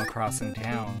Animal Crossing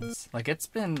towns. Like, it's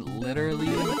been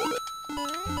literally...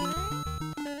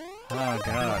 oh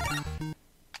god.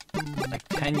 Like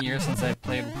 10 years since I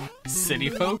played City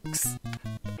Folks?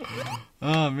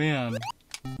 Oh man.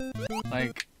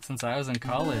 Like, since I was in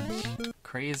college.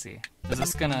 Crazy. Is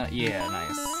this gonna... yeah,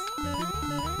 nice.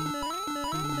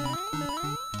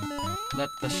 Let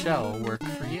the shell work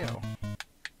for you.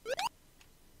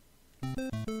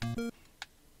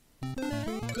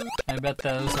 I bet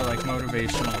those are like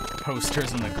motivational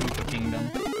posters in the Koopa Kingdom.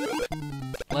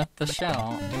 Let the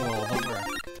shell do all the work.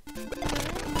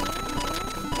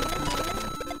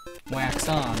 Wax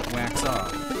on, wax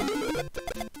off.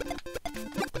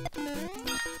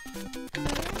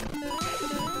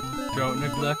 Don't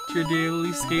neglect your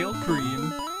daily scale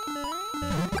cream.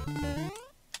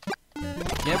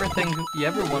 You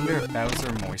ever wonder if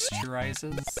Bowser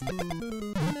moisturizes?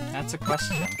 That's a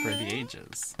question for the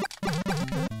ages.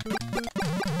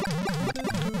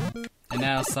 And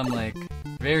now some, like,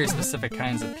 very specific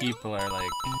kinds of people are, like,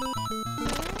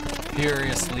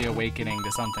 furiously awakening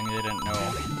to something they didn't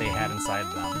know they had inside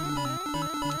them.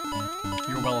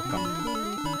 You're welcome.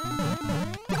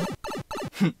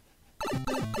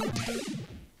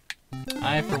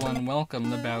 I, for one, welcome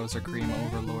the Bowser Cream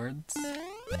Overlords.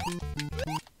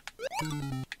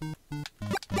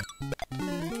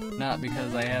 Not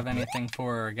because I have anything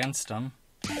for or against them,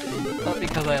 but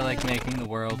because I like making the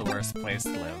world a worse place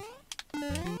to live.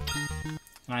 And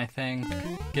I think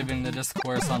giving the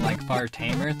discourse on, like, far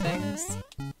tamer things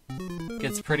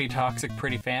gets pretty toxic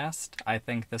pretty fast. I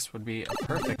think this would be a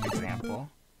perfect example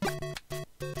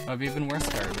of even worse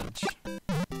garbage.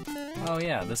 Oh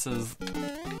yeah, this is...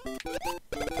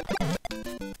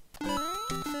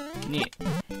 neat.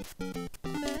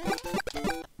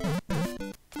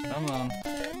 Come on.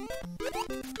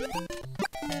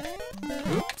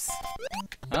 Oops.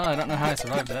 Oh, I don't know how I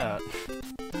survived that.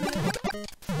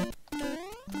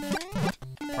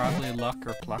 Probably luck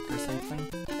or pluck or something.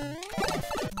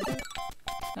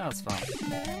 That was fun.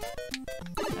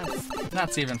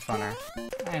 That's even funner.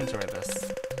 I enjoy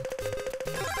this.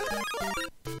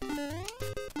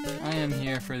 I am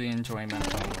here for the enjoyment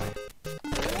only.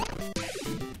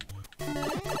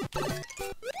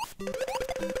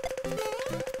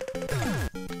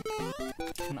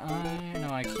 Can I? No,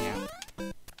 I can't.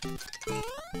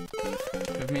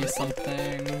 Give me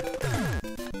something.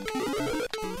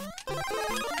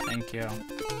 Thank you.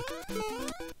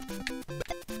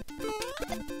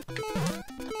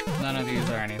 None of these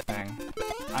are anything.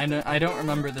 I don't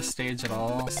remember this stage at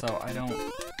all, so I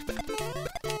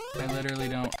literally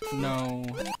don't know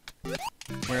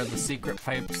where the secret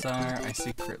pipes are. I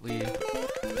secretly...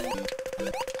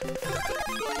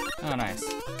 oh, nice.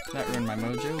 That ruined my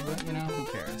mojo, but, you know, who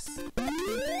cares?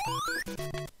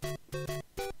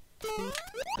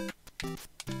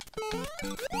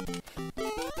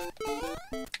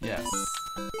 Yes.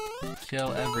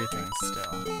 Kill everything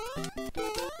still.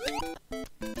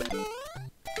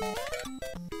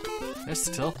 There's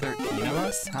still 13 of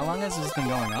us? How long has this been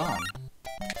going on?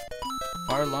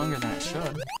 Far longer than it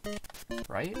should.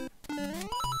 Right?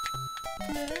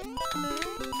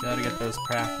 Gotta get those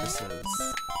practices.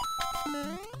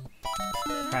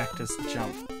 Practice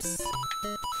jumps.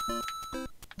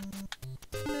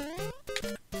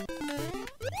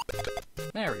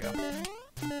 There we go.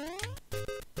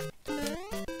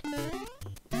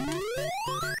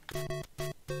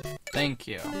 Thank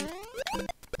you.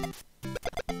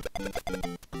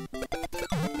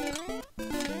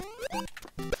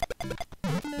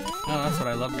 Oh, that's what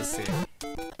I love to see.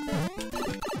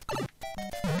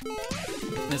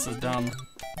 This is dumb.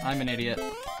 I'm an idiot.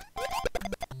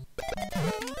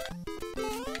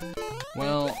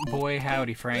 Well, boy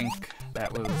howdy, Frank.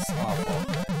 That was awful.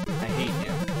 I hate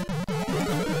you.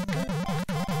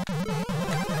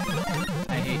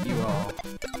 I hate you all.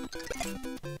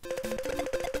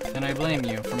 And I blame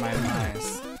you for my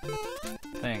demise.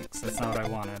 Thanks, that's not what I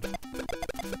wanted.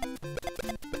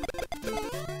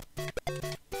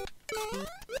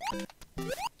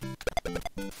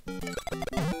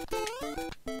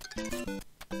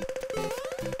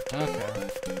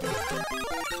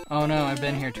 Oh no, I've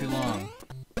been here too long.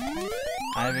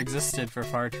 I've existed for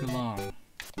far too long.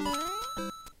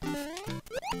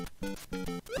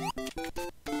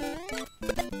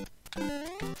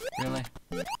 Really?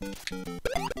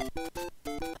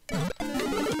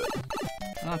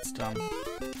 That's dumb.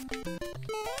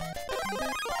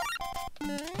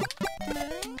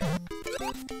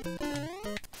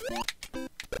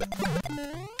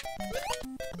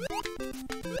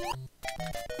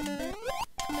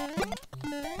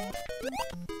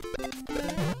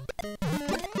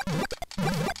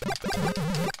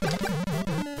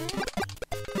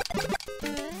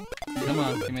 Come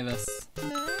on, give me this.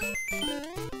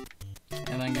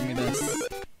 And then give me this.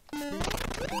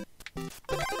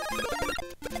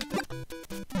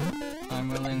 I'm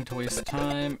willing to waste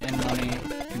time and money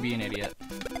to be an idiot.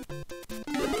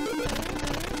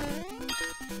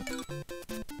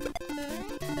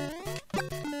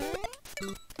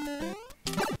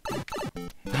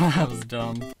 That was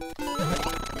dumb.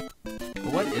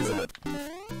 But what is it?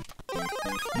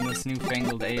 In this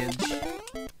newfangled age?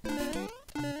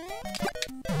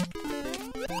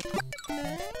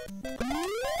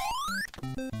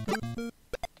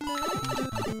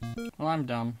 Well, I'm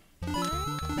dumb.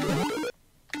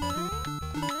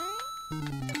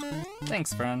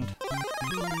 Thanks, friend.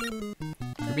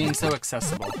 For being so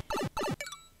accessible.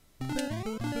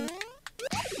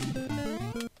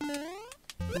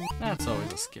 That's always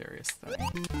the scariest thing.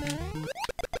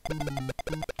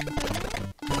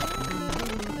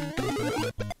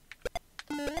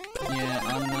 Yeah,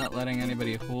 I'm not letting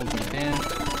anybody hold me down.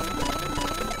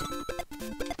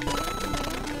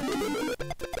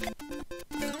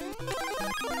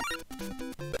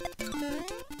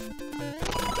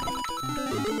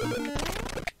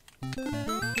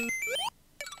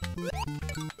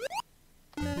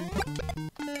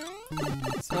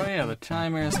 So yeah, the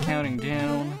timer is counting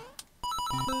down.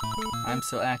 I'm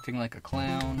still acting like a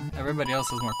clown. Everybody else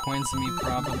has more coins than me,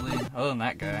 probably. Other than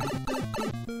that guy.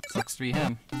 Sucks to be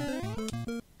him.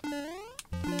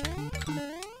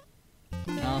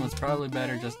 It's probably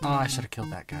better just... Oh, I should have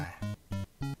killed that guy.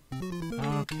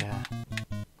 Okay.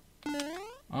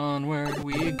 Onward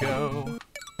we go.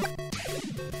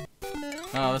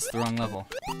 Oh, that's the wrong level.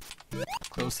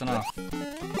 Close enough.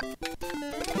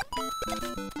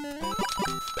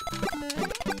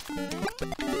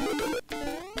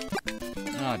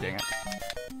 Oh, dang it.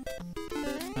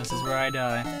 This is where I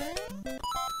die.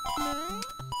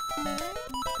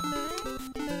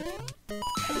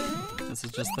 This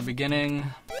is just the beginning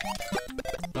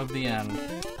of the end.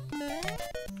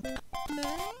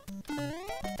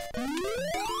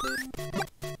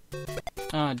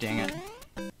 Oh, dang it.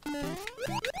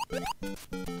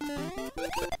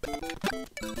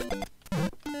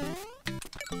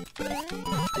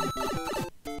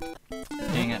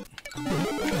 Dang it.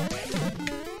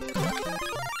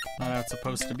 Not how it's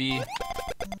supposed to be. It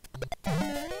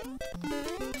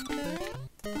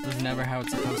was never how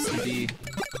it's supposed to be.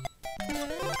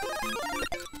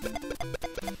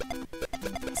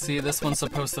 See, this one's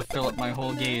supposed to fill up my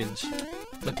whole gauge.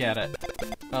 Look at it.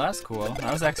 Oh, that's cool.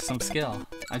 That was actually some skill.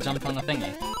 I jumped on the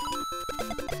thingy.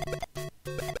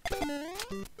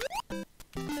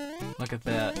 Look at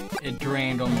that. It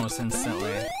drained almost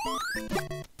instantly.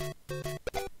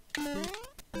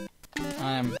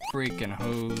 I'm freaking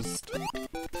hosed.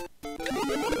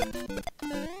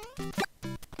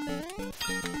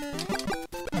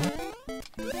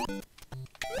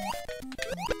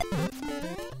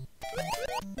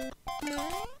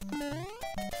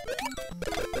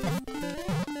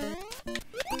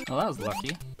 Well, that was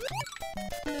lucky.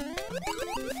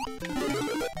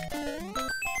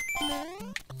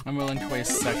 I'm willing to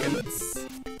waste seconds.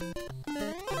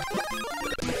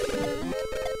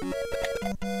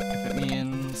 If it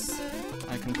means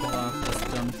I can pull off this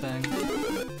dumb thing.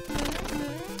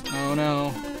 Oh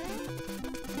no.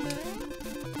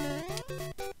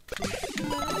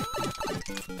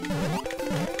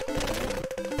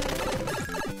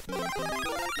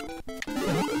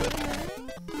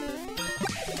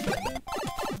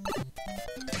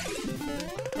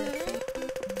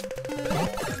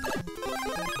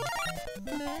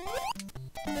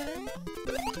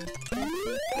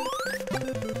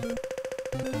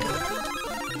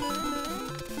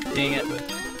 Dang it.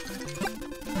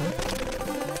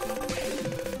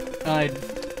 I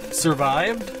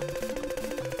survived?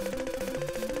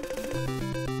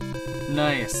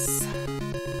 Nice.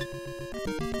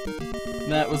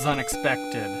 That was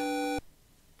unexpected.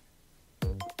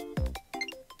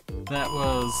 That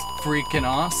was freaking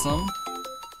awesome.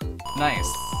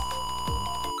 Nice.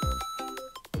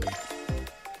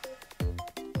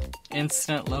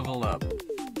 Instant level up.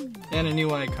 And a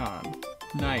new icon.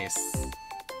 Nice.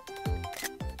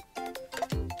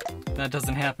 That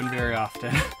doesn't happen very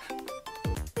often.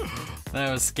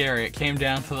 That was scary. It came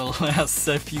down to the last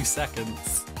few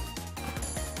seconds.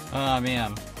 Oh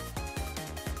man.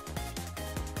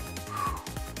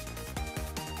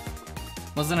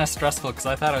 Wasn't as stressful because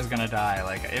I thought I was gonna die.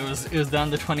 Like it was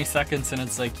down to 20 seconds and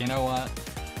it's like, you know what?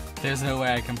 There's no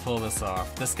way I can pull this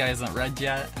off. This guy isn't red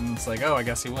yet, and it's like, oh, I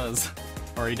guess he was.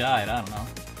 Or he died, I don't know.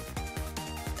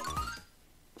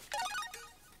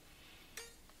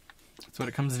 That's what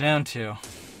it comes down to.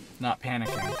 Not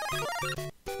panicking.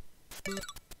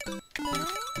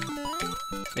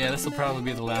 Yeah, this will probably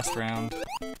be the last round.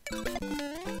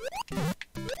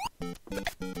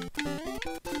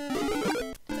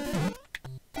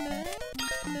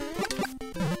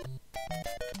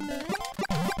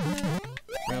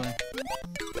 Really?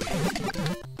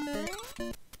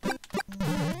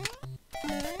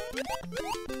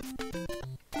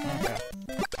 Okay.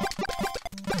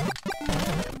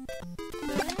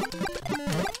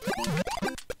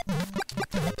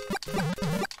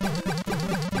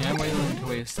 Yeah, I'm willing to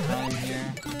waste time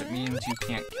here if it means you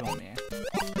can't kill me.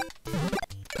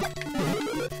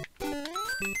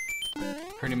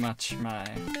 Pretty much my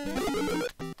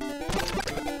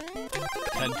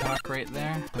TED Talk right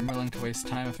there. I'm willing to waste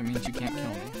time if it means you can't kill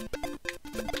me.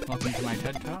 Welcome to my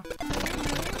TED Talk.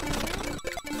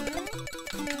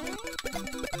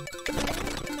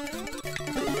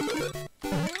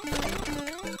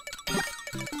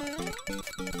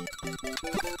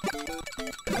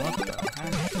 What the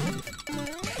heck?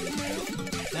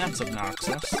 That's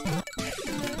obnoxious.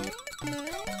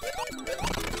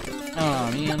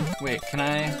 Oh man, wait, can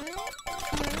I?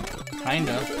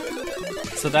 Kinda.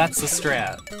 So that's the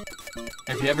strat.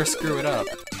 If you ever screw it up,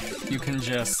 you can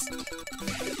just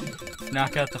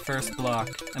knock out the first block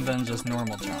and then just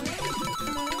normal jump.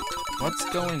 What's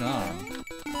going on?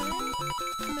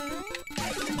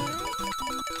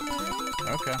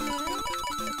 Okay.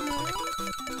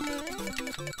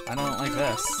 I don't like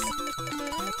this.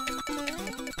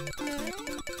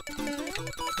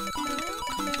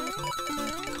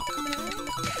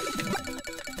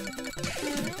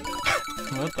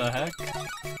 What the heck?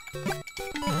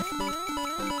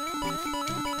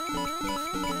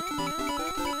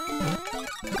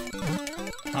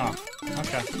 Huh.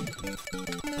 Okay.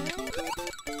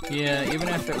 Yeah, even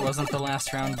if it wasn't the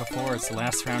last round before, it's the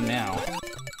last round now.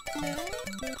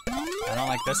 I don't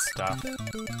like this stuff.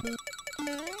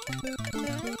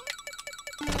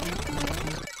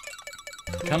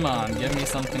 Come on, give me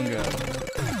something good.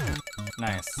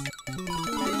 Nice.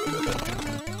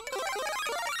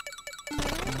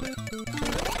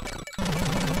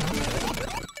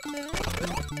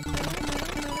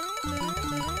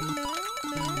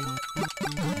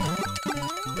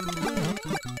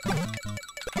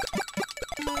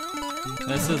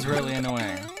 This is really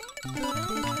annoying.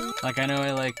 Like, I know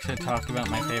I like to talk about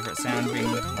my favorite sound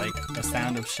being, like, the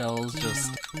sound of shells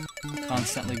just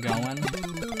constantly going.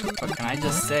 But can I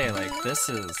just say, like, this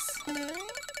is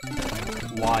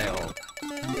wild.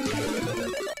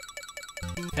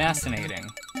 Fascinating.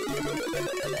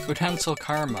 Potential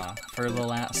karma for the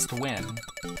last win.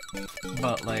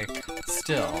 But, like,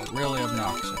 still, really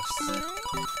obnoxious.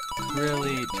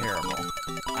 Really terrible.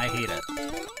 I hate it.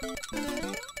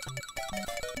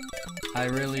 I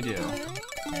really do.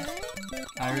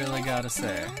 I really gotta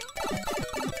say.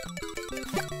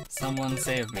 Someone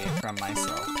save me from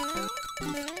myself.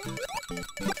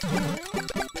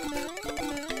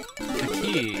 The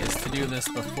key is to do this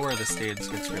before the stage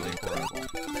gets really horrible.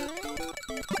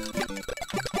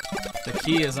 The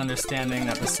key is understanding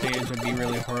that the stage would be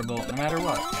really horrible no matter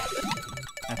what.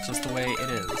 That's just the way it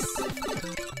is.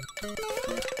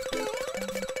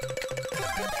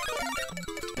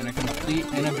 And a complete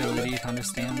inability to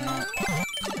understand that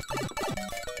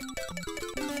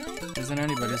isn't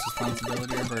anybody's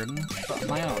responsibility or burden, but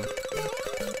my own.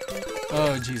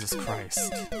 Oh, Jesus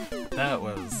Christ. That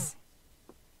was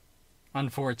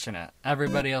unfortunate.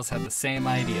 Everybody else had the same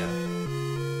idea.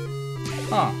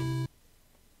 Huh.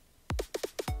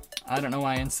 I don't know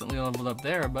why I instantly leveled up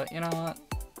there, but you know what?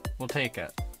 We'll take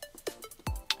it.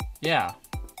 Yeah.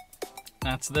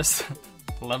 That's this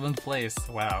 11th place.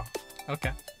 Wow.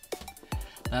 Okay.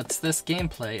 That's this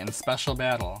gameplay in Special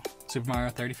Battle, Super Mario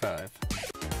 35.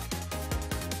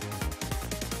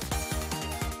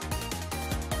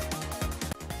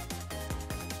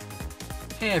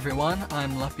 Hey everyone,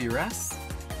 I'm Luffy Ress,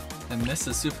 and this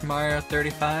is Super Mario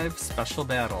 35 Special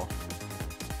Battle.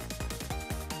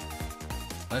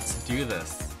 Let's do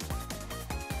this.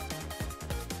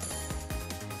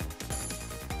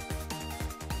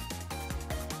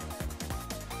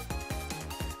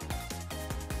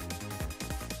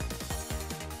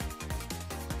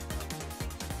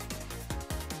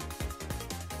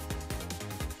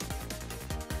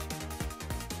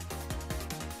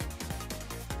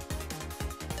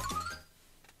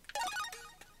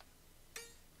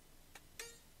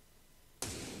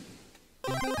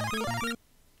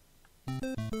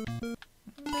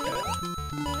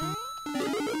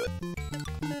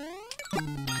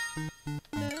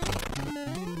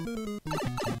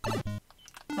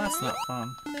 That's not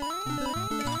fun.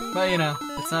 But you know,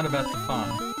 it's not about the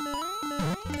fun.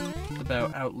 It's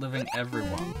about outliving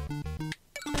everyone.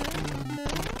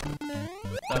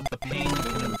 About the pain you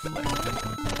can inflict.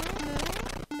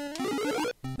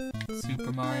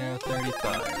 Super Mario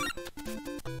 35.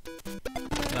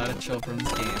 Not a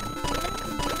children's game.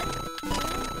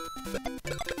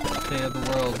 They have the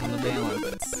world in the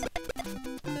balance.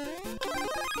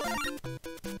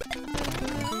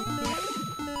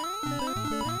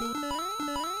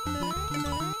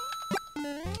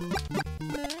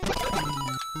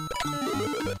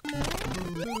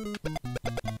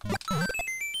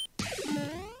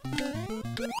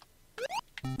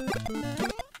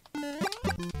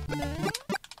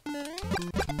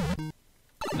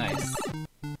 Nice.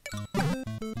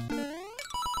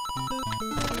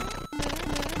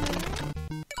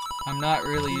 I'm not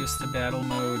really used to battle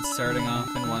mode starting off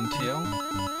in 1-2.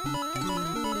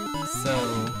 So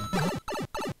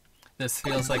this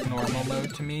feels like normal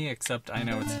mode to me, except I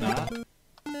know it's not.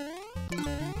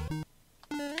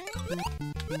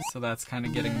 So that's kind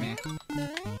of getting me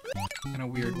in a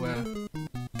weird way.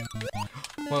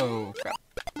 Whoa, crap.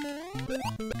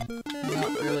 Not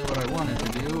really what I wanted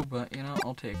to do, but you know,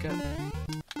 I'll take it.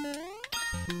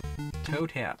 Toe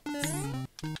taps.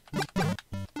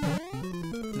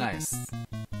 Nice.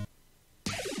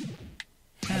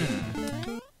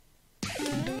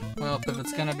 Well, if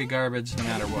it's gonna be garbage no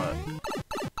matter what,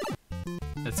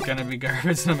 it's gonna be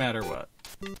garbage no matter what.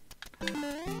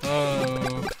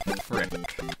 Oh, frick.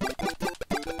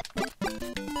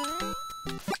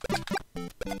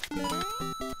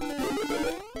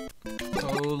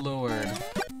 Oh, Lord.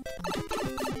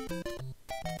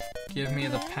 Give me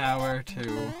the power to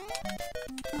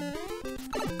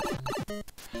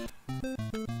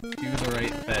do the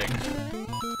right thing.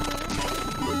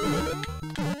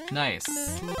 Nice.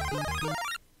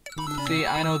 See,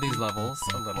 I know these levels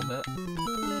a little bit.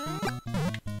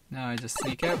 Now I just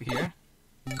sneak out here.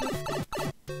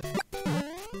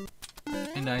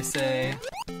 And I say,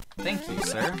 thank you,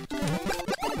 sir.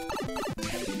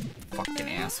 Fucking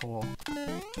asshole.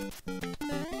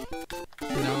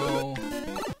 No.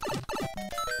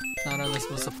 Not how this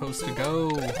was supposed to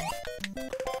go.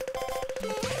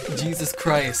 Jesus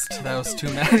Christ, that was too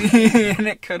many, and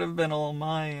it could have been all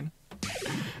mine.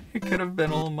 It could have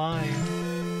been all mine.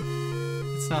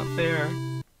 It's not fair.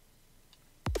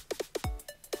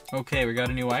 Okay, we got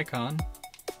a new icon.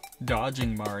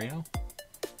 Dodging Mario.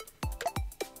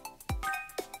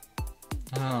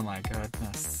 Oh my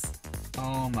goodness.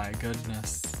 Oh my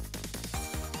goodness.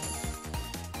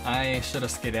 I should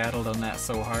have skedaddled on that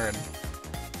so hard.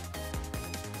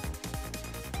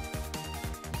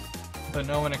 But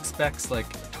no one expects like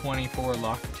 24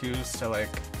 lock 2s to like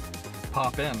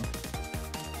pop in.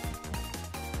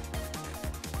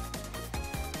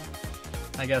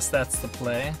 I guess that's the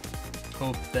play.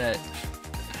 Hope that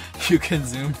you can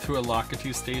zoom through a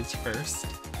Lakitu stage first.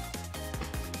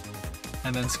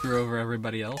 And then screw over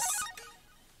everybody else.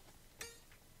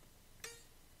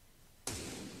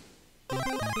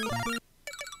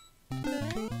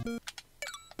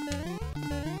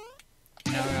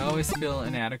 You know, I always feel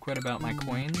inadequate about my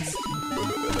coins.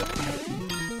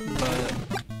 But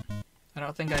I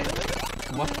don't think I...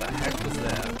 What the heck was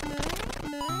that?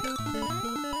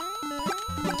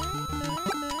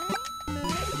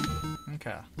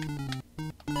 Okay.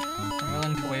 I'm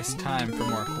willing to waste time for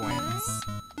more coins.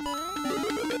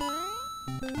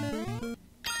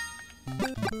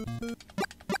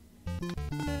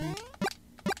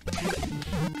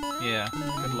 Yeah,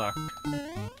 good luck.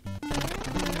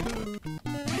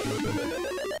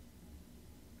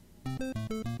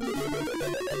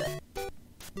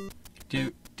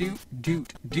 Doot doot doot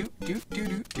doot doot doot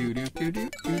doot doot doot doot doot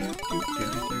doot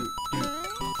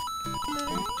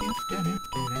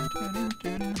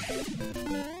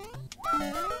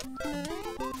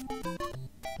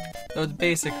So it's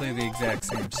basically the exact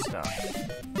same stuff.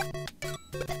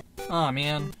 Aw,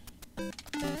 man.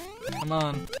 Come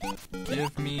on.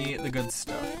 Give me the good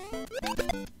stuff.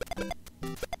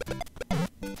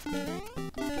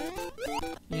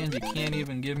 And you can't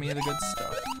even give me the good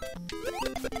stuff.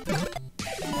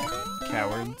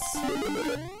 Cowards.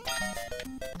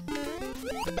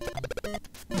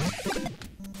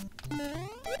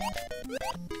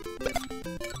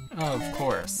 Of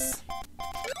course.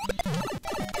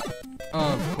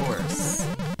 Of course.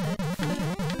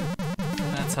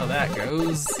 That's how that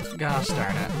goes. Gosh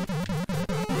darn it.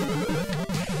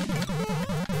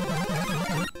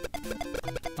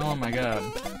 my god.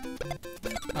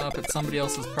 Oh, it's somebody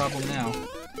else's problem now.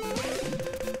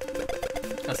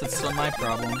 Guess it's still my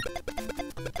problem.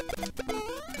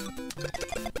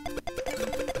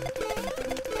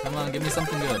 Come on, give me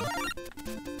something good.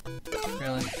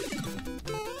 Really?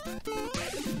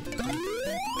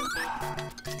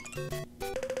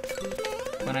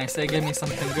 When I say give me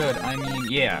something good, I mean,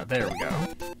 yeah, there we go.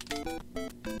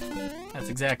 That's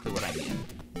exactly what I mean.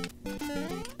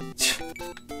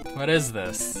 What is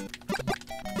this?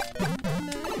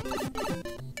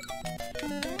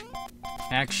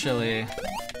 Actually,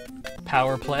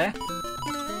 power play?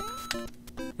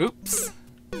 Oops.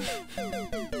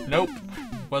 Nope,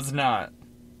 was not.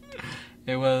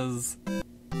 It was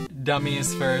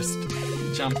dummies first,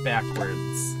 jump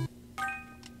backwards.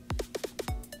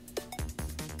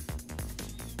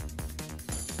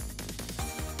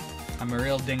 I'm a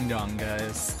real ding-dong,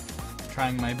 guys.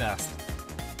 Trying my best.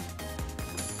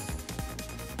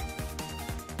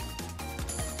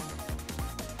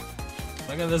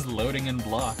 Look at this loading in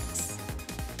blocks.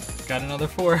 Got another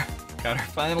 4. Got our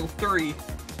final 3.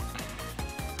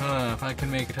 If I can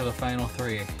make it to the final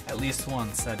 3, at least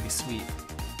once, that'd be sweet.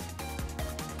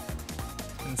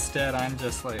 Instead, I'm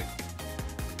just like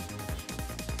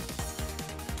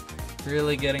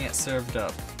really getting it served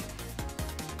up.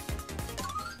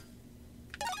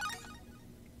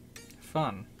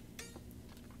 Fun.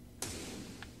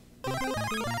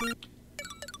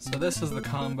 So this is the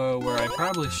combo where I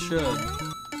probably should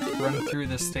run through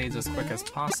this stage as quick as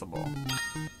possible.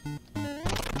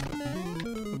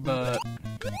 But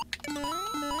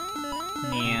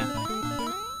yeah,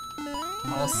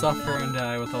 I'll suffer and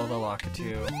die with all the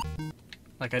Lakitu,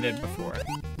 like I did before.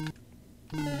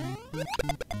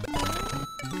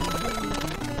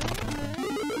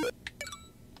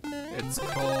 It's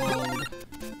cold.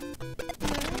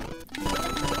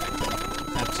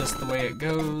 That's just the way it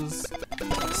goes.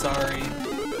 Sorry.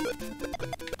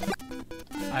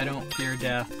 I don't fear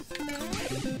death.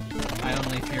 I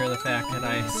only fear the fact that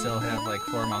I still have like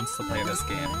 4 months to play this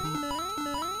game.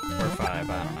 Or 5,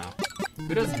 I don't know.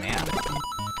 Who does math?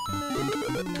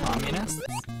 Communists?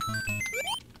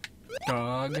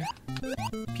 Dog?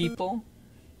 People?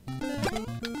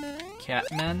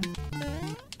 Catmen?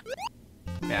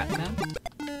 Batman?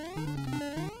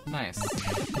 Nice.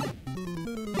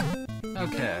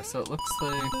 Okay, so it looks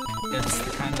like it's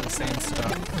kind of the same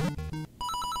stuff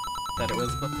that it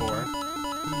was before.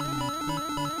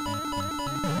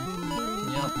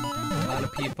 Yep, a lot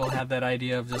of people have that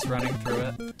idea of just running through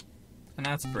it. And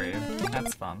that's brave.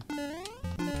 That's fun.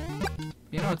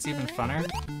 You know what's even funner?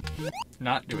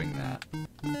 Not doing that.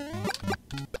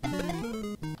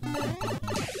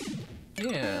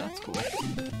 Yeah, that's cool.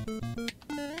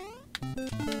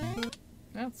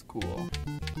 That's cool.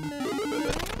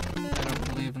 I don't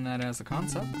believe in that as a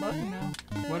concept, but you know,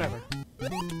 whatever.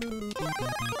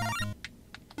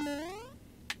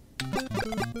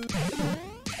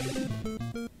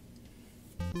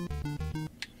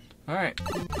 Alright.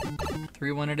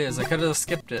 3-1 it is. I could have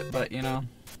skipped it, but you know,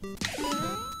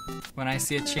 when I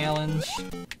see a challenge,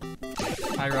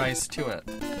 I rise to it.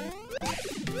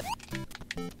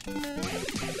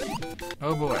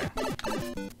 Oh boy.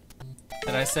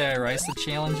 Did I say I rise to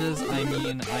challenges? I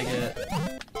mean, I get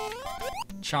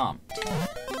chomped.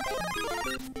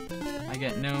 I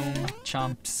get gnome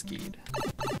chomp-skied.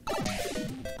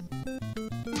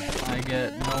 I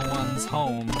get no one's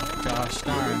home. Gosh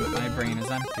darn, my brain is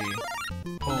empty.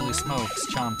 Holy smokes,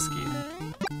 chomp-skied.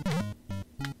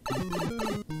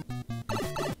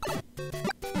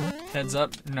 Heads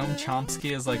up, Noam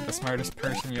Chomsky is like the smartest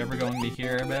person you're ever going to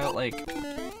hear about, like,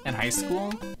 in high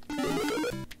school.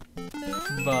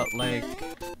 But, like,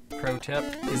 pro tip,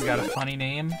 he's got a funny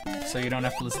name, so you don't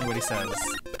have to listen to what he says.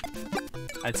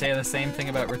 I'd say the same thing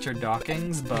about Richard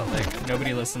Dawkins, but, like,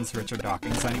 nobody listens to Richard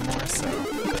Dawkins anymore, so,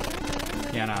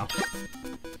 you know.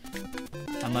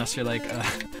 Unless you're, like, a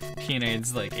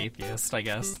teenage, like, atheist, I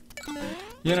guess.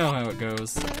 You know how it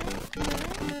goes.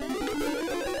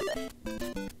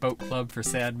 Boat Club for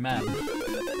Sad Men.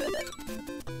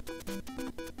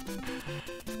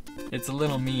 It's a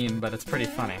little mean, but it's pretty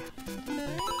funny.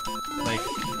 Like,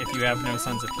 if you have no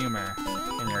sense of humor,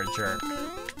 then you're a jerk.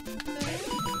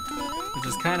 Which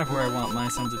is kind of where I want my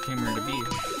sense of humor to be.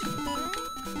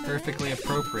 Perfectly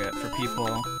appropriate for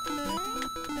people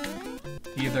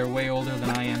either way older than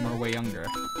I am or way younger.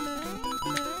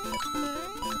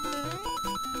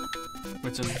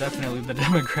 Which is definitely the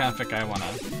demographic I want to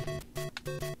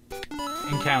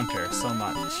encounter so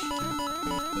much.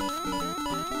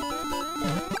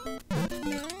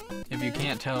 If you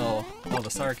can't tell all the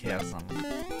sarcasm,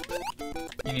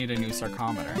 you need a new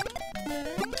sarcometer.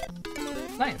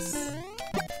 Nice.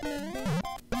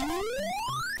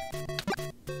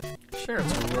 Sure,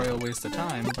 it's a royal waste of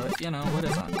time, but you know, what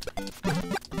isn't?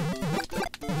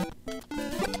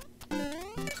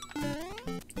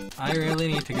 I really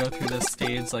need to go through this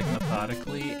stage like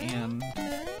methodically and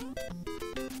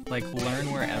like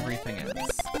learn where everything is.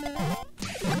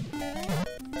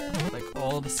 Like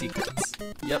all the secrets.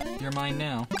 Yep, you're mine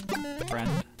now, friend.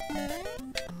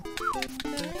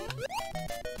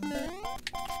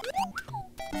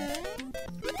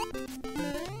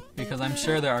 Because I'm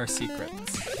sure there are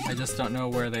secrets. I just don't know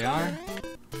where they are,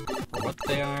 or what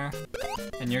they are,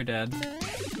 and you're dead.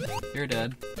 You're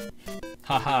dead.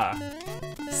 Haha.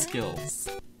 Skills.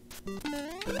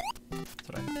 That's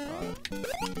what I thought.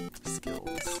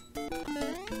 Skills.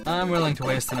 I'm willing to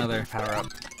waste another power-up.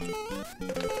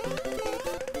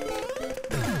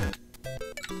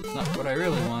 Not what I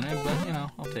really wanted, but you know,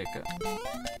 I'll take it.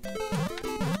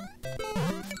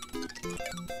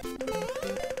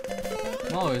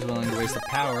 I'm always willing to waste a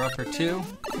power-up or two.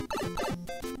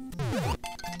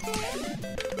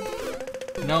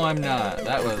 No, I'm not.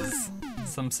 That was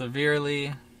some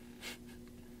severely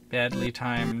badly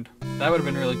timed. That would have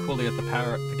been really cool to get the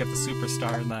power to get the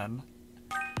superstar and then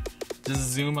just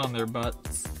zoom on their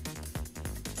butts.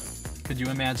 Could you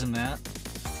imagine that?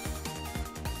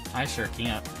 I sure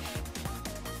can't.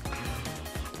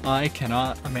 I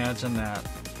cannot imagine that.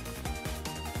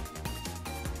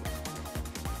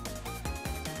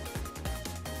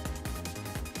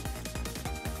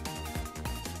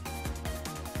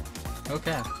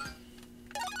 Okay.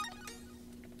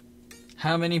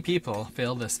 How many people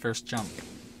fail this first jump?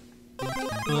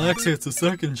 Well, actually, it's the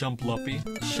second jump, Luppy.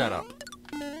 Shut up.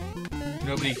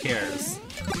 Nobody cares.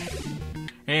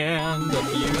 And a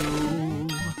few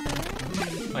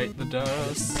bite the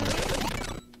dust.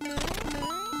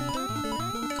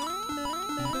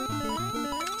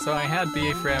 So I had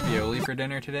beef ravioli for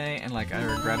dinner today, and like I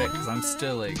regret it because I'm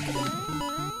still like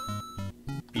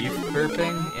beef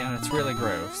burping, and it's really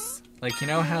gross. Like, you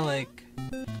know how like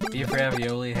beef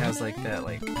ravioli has like that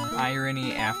like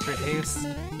irony aftertaste,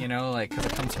 you know, like because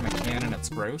it comes from a can and it's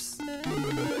gross?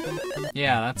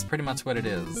 Yeah, that's pretty much what it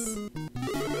is.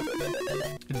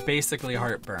 It's basically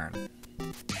heartburn.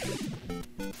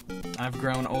 I've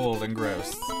grown old and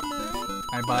gross.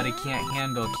 My body can't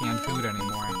handle canned food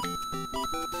anymore.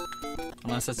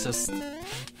 Unless it's just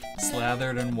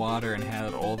slathered in water and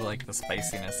had all the, like, the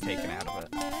spiciness taken out of it.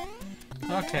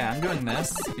 Okay, I'm doing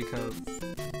this because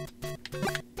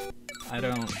I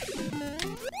don't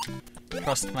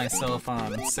trust myself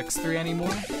on 6-3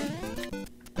 anymore.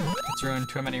 It's ruined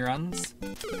too many runs.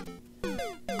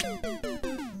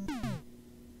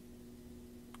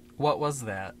 What was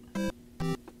that?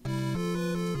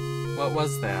 What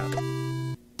was that?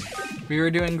 We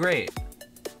were doing great.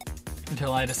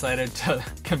 Until I decided to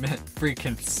commit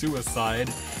freaking suicide.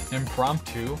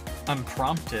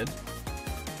 Unprompted.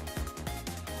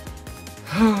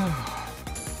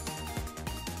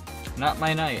 Not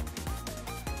my night.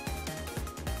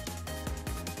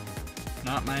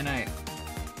 Not my night.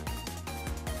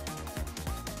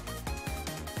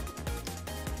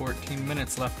 14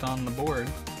 minutes left on the board.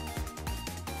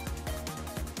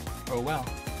 Oh well.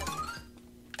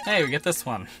 Hey, we get this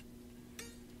one.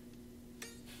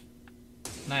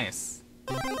 Nice.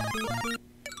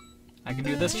 I can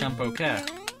do this jump okay.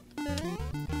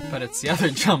 But it's the other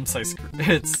jumps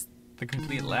it's the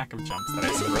complete lack of jumps that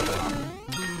I screwed up on.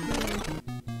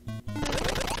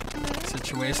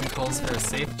 Situation calls for a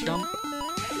safe jump.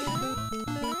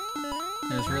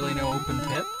 There's really no open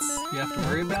pits you have to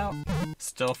worry about.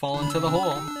 Still fall into the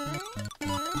hole.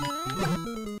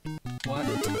 What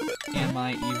am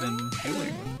I even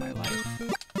doing with my life?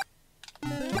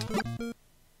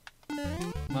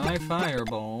 My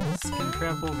fireballs can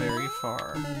travel very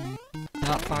far.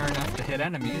 Not far enough to hit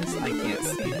enemies, I can't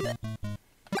see.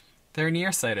 They're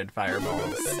nearsighted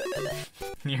fireballs.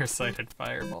 Nearsighted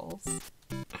fireballs.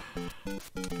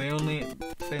 They only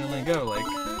go like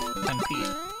 10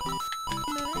 feet.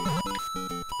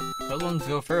 Those ones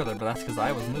go further, but that's because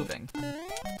I was moving.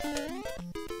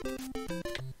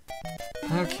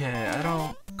 Okay, I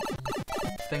don't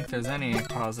think there's any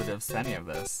positives to any of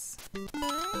this.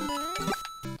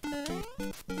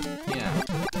 Yeah.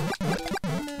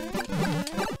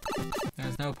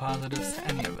 There's no positives to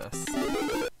any of this.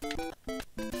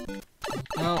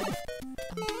 Well,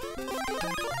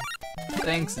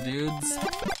 thanks, dudes.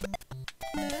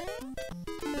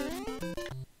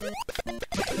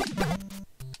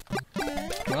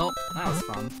 Well, that was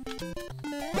fun.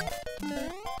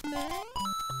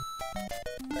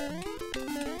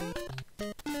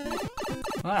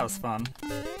 Well, that was fun.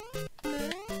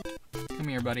 Come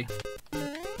here, buddy.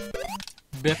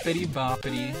 Bippity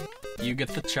boppity, you get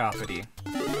the choppity.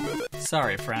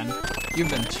 Sorry, friend, you've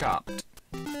been chopped.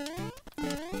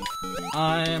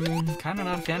 I'm kinda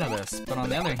not a fan of this, but on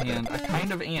the other hand, I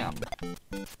kind of am.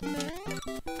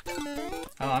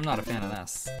 Oh, I'm not a fan of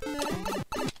this.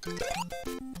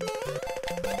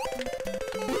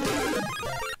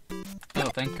 Oh,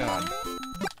 thank God.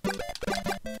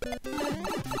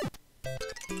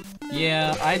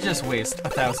 Yeah, I just waste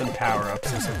 1,000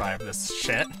 power-ups to survive this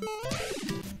shit.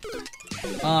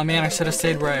 Oh man, I should have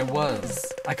stayed where I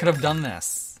was. I could have done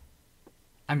this.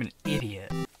 I'm an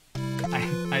idiot.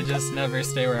 I just never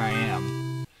stay where I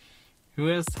am. Who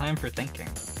has time for thinking?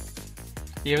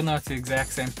 Even though it's the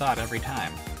exact same thought every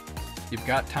time. You've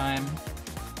got time.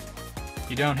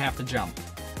 You don't have to jump.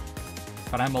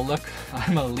 But I'm a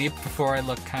leap before I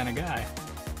look kind of guy.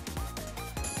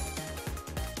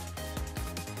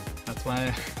 That's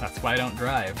why I don't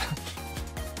drive.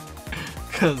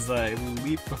 'Cause I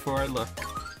leap before I look.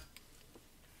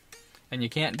 And you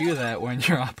can't do that when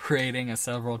you're operating a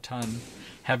several-ton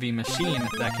heavy machine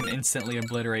that can instantly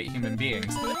obliterate human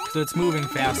beings. So it's moving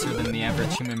faster than the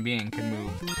average human being can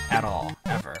move at all,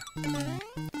 ever.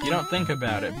 You don't think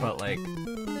about it, but like,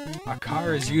 a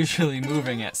car is usually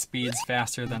moving at speeds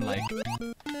faster than like,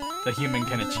 the human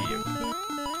can achieve.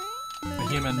 The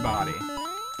human body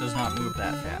does not move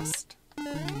that fast.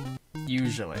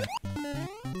 Usually.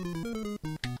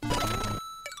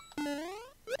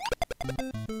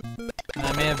 And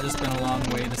that may have just been a long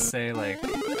way to say, like,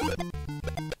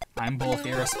 I'm both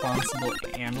irresponsible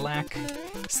and lack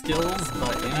skills,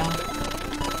 but, you know,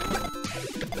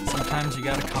 sometimes you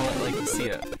gotta call it like you see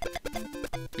it.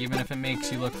 Even if it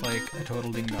makes you look like a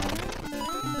total ding-dong.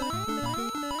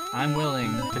 I'm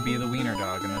willing to be the wiener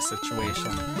dog in this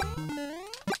situation.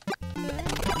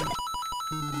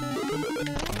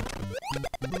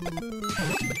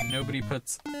 Nobody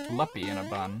puts Luppy in a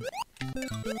bun.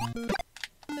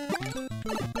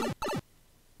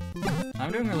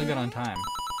 I'm doing really good on time.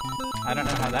 I don't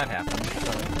know how that happened,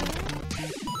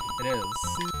 but it is.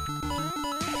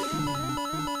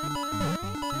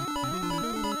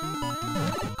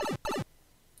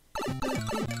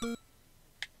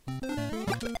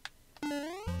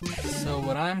 So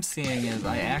what I'm seeing is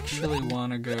I actually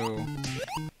want to go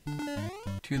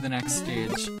to the next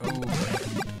stage over.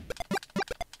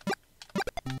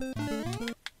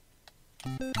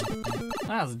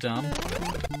 That was dumb.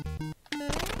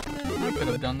 I could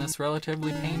have done this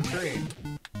relatively pain-free.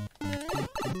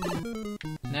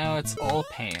 Now it's all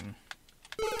pain.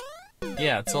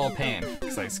 Yeah, it's all pain,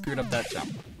 because I screwed up that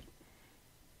jump.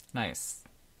 Nice.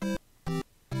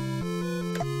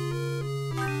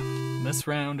 This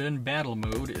round in battle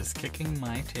mode is kicking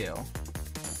my tail.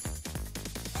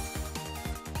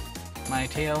 My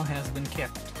tail has been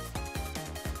kicked.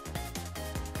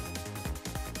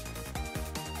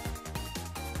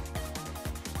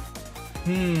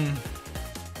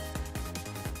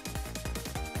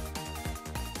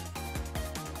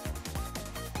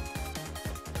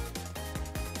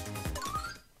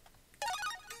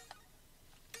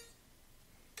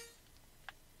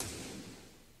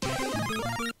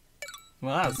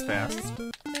 Well, that was fast.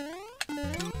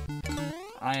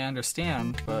 I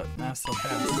understand, but that's so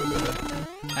fast.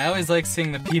 I always like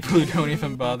seeing the people who don't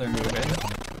even bother moving.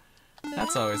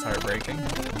 That's always heartbreaking.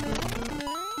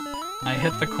 I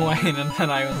hit the coin and then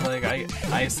I was like,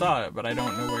 I saw it, but I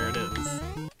don't know where it is.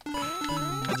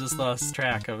 I just lost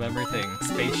track of everything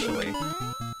spatially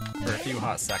for a few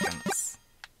hot seconds.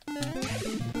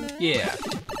 Yeah.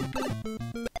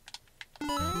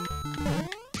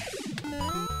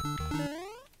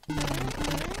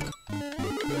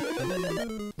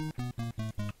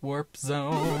 Warp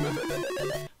zone.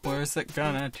 Where's it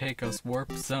gonna take us,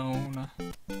 warp zone?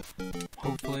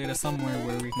 Hopefully to somewhere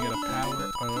where we can get a power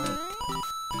up.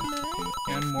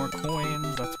 And more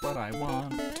coins, that's what I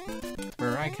want.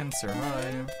 Where I can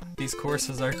survive. These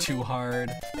courses are too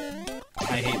hard.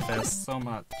 I hate this so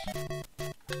much.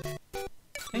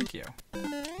 Thank you.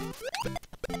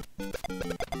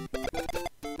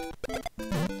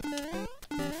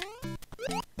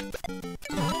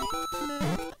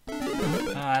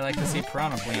 I like to see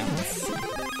piranha plants.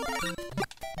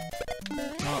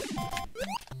 Oh.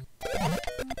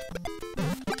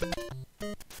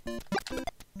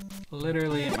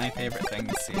 Literally my favorite thing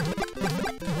to see.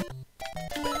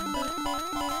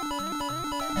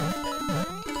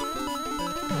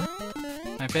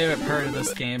 My favorite part of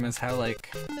this game is how,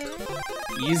 like,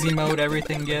 easy mode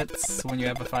everything gets when you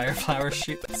have a fire flower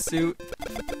suit.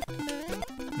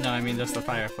 No, I mean just the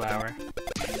fire flower.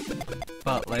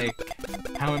 But, like,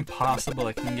 how impossible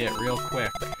it can get real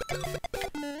quick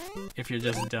if you're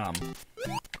just dumb.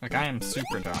 Like, I am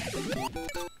super dumb.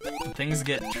 Things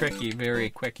get tricky very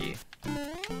quicky.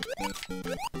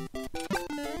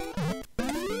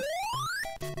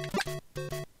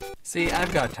 See,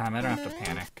 I've got time. I don't have to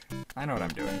panic. I know what I'm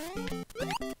doing.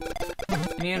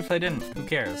 And even if I didn't, who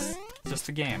cares? It's just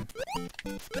a game.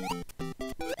 I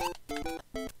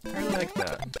really like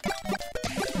that.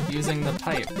 Using the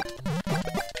pipe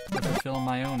to fulfill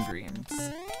my own dreams.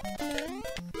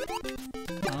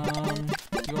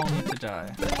 You all need to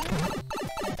die.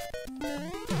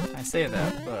 I say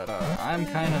that, but I'm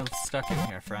kind of stuck in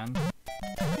here, friend.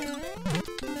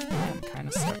 I'm kind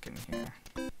of stuck in here.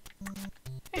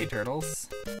 Hey, turtles.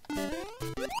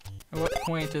 At what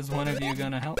point is one of you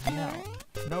gonna help me out?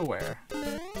 Nowhere.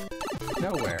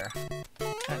 Nowhere.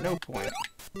 At no point.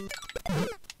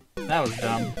 That was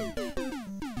dumb.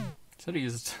 Should've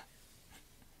used...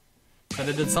 But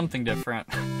it did something different.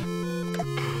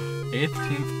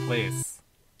 18th place.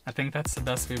 I think that's the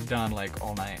best we've done, like,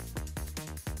 all night.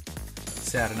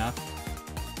 Sad enough.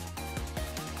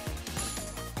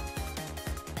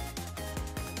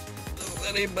 Does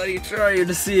anybody try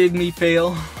to see me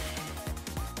fail?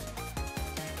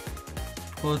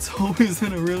 Well, it's always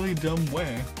in a really dumb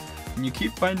way. And you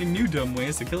keep finding new dumb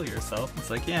ways to kill yourself. It's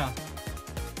like, yeah.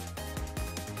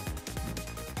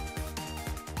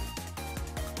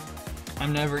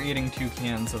 I'm never eating 2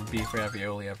 cans of beef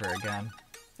ravioli ever again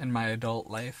in my adult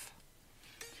life.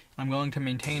 I'm going to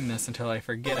maintain this until I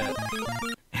forget it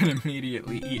and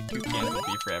immediately eat 2 cans of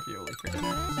beef ravioli for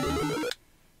dinner.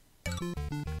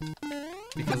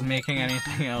 Because making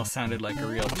anything else sounded like a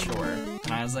real chore.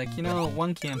 And I was like, you know,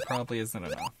 1 can probably isn't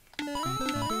enough.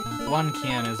 1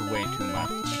 can is way too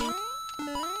much.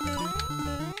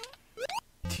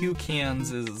 2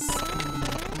 cans is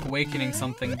awakening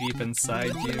something deep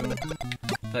inside you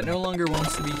that no longer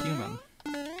wants to be human.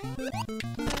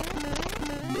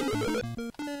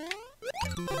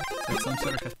 It's like some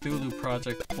sort of Cthulhu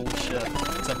Project bullshit,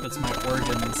 except it's my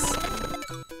organs.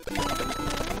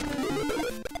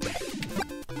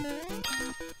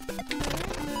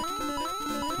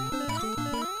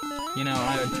 You know,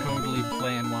 I would totally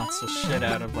play and watch the shit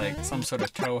out of, like, some sort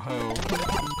of Toho,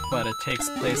 but it takes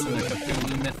place in the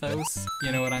Cthulhu mythos.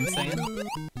 You know what I'm saying?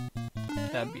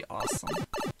 That'd be awesome.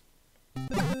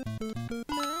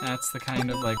 That's the kind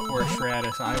of, like,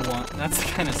 horseradish I want. That's the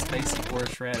kind of spicy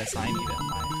horseradish I need in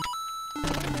my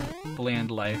bland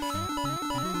life.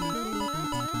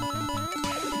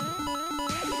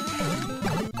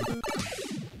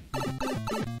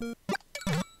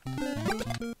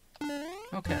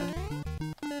 Okay.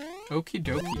 Okie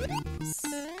dokies.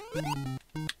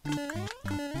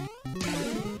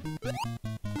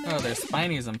 Oh, there's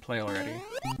Spinies in play already.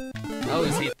 I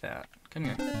always hate that. Come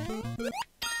here.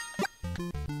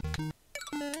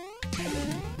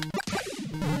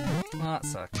 Well, that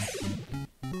sucks.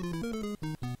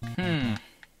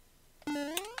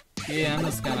 Yeah, I'm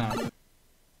just gonna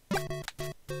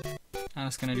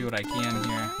do what I can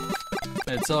here.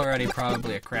 It's already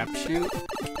probably a crapshoot.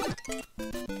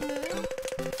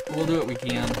 We'll do what we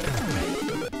can.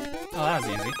 Oh, that was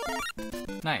easy.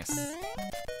 Nice.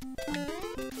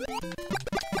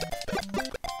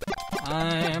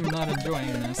 I am not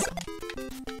enjoying this.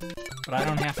 But I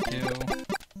don't have to.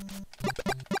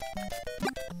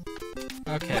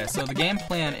 Okay, so the game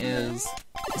plan is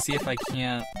to see if I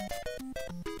can't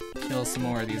kill some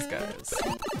more of these guys.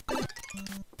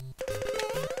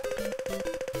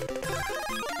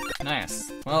 Nice.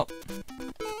 Well,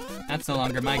 that's no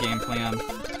longer my game plan.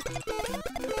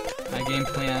 My game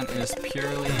plan is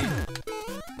purely...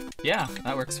 Yeah,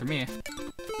 that works for me.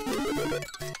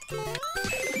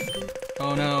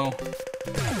 Oh no.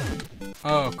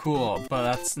 Oh, cool, but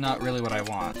that's not really what I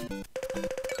want.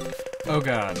 Oh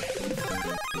god.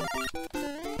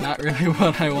 Not really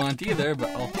what I want either, but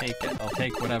I'll take it. I'll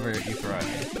take whatever you throw at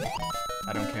me.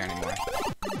 I don't care anymore.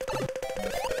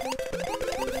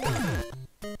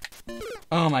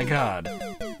 Oh my god.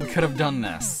 We could have done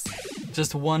this.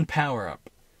 Just 1 power-up.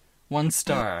 1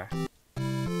 star.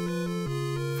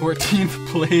 14th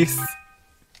place.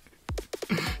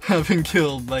 Having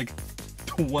killed like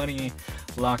 20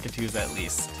 Lakitus at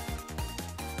least.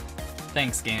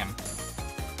 Thanks, game.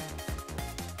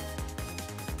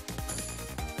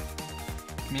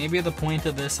 Maybe the point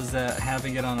of this is that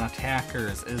having it on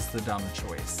attackers is the dumb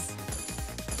choice.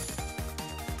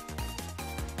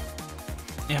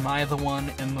 Am I the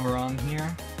one in the wrong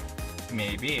here?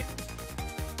 Maybe.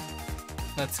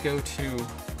 Let's go to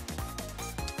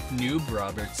Noob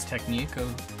Robert's technique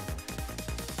of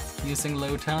using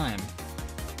low time.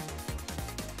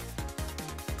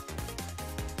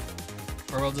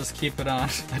 Or we'll just keep it on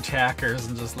attackers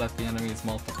and just let the enemies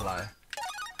multiply.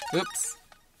 Oops.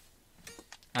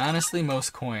 Honestly,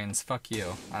 most coins. Fuck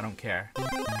you. I don't care.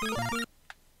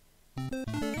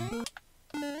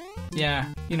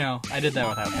 Yeah, you know, I did that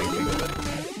without thinking.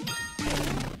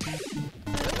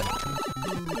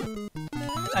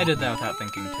 I did that without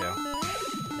thinking, too.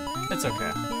 It's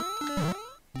okay.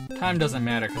 Time doesn't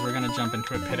matter, because we're gonna jump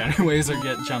into a pit anyways, or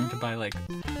get jumped by, like,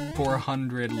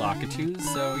 400 Lakitus,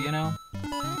 so, you know?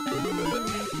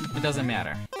 It doesn't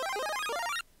matter.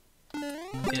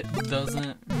 It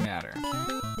doesn't matter.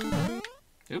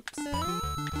 Oops.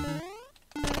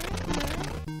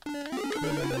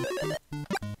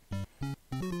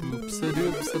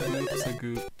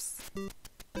 Oops-a-doops-a-doops-a-goops.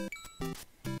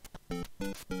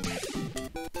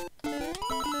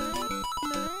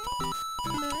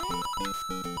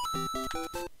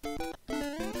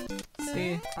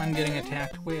 See, I'm getting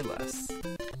attacked way less.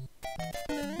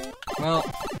 Well,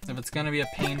 if it's gonna be a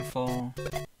painful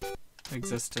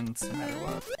existence, no matter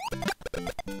what.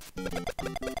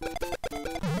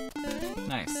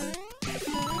 Nice.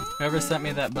 Whoever sent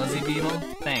me that Buzzy Beetle,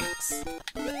 thanks.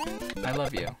 I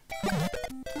love you.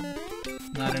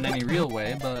 Not in any real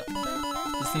way, but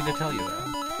just need to tell you that.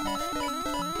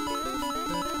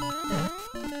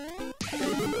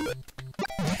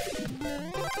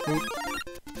 Oop.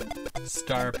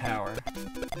 Star power.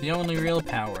 The only real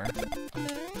power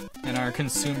in our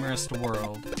consumerist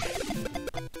world.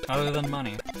 Other than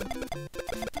money.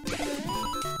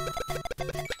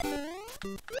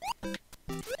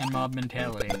 And mob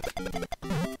mentality.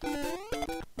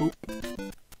 Oop.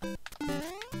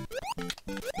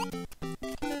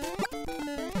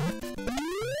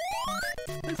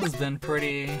 This has been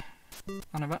pretty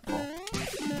uneventful.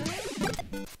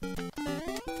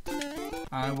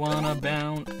 I wanna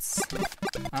bounce.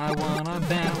 I wanna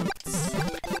bounce.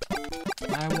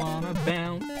 I wanna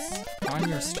bounce on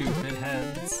your stupid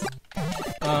heads.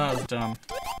 Oh, that was dumb.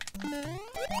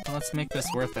 Well, let's make this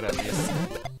worth it at least.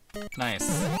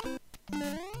 Nice.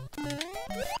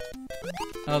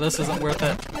 Oh, this isn't worth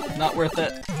it. Not worth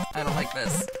it. I don't like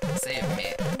this. Save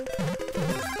me.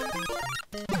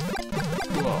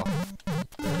 Cool.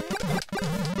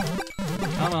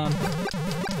 Come on.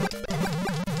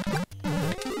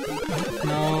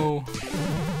 No.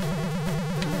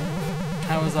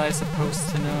 How was I supposed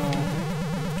to know?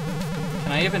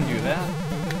 Can I even do that?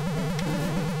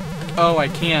 Oh, I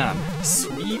can.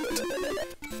 Sweet.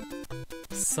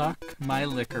 Suck my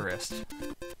licorice.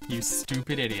 You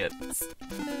stupid idiots.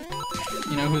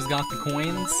 You know who's got the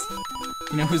coins?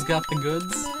 You know who's got the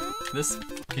goods? This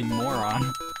fucking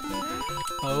moron.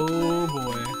 Oh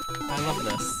boy. I love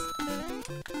this.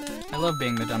 I love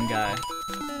being the dumb guy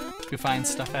who finds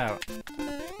stuff out.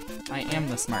 I am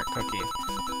the smart cookie.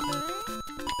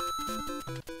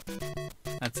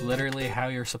 That's literally how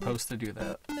you're supposed to do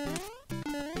that.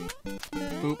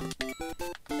 Boop.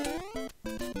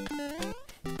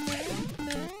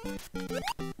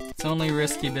 It's only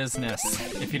risky business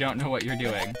if you don't know what you're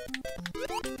doing.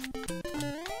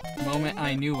 The moment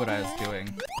I knew what I was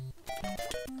doing.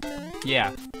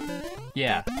 Yeah.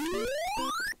 Yeah.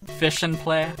 Fish and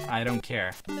play? I don't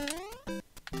care.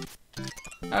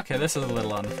 Okay, this is a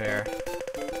little unfair.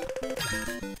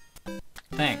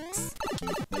 Thanks.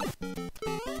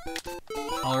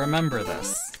 I'll remember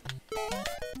this.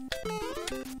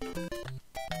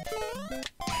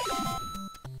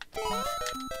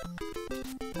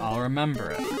 I'll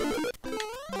remember it.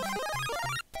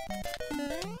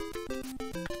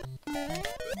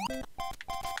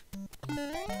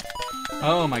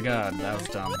 Oh my god, that was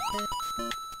dumb.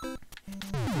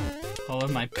 All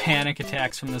of my panic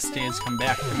attacks from this stage come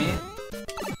back to me.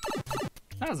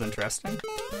 That was interesting.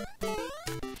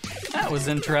 That was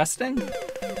interesting.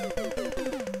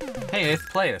 Hey, 8th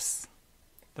place.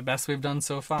 The best we've done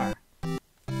so far. Oh,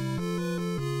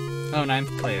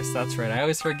 9th place, that's right, I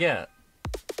always forget.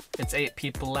 It's 8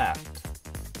 people left.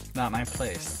 Not my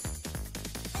place.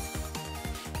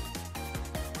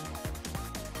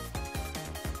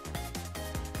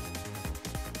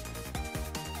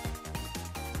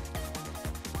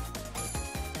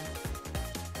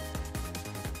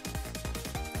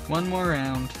 One more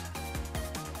round.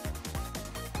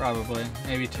 Probably.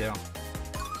 Maybe 2.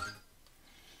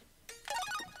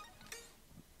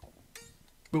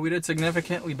 But we did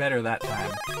significantly better that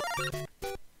time.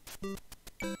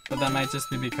 But that might just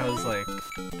be because, like,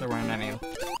 there weren't any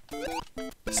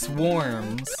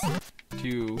swarms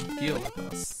to deal with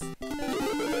us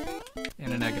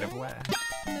in a negative way.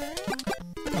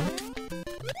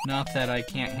 Not that I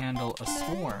can't handle a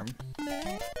swarm.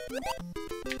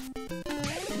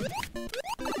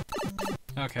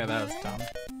 Okay, that was dumb.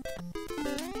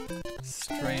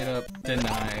 Straight up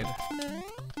denied.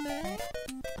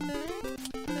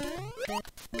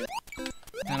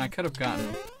 could have gone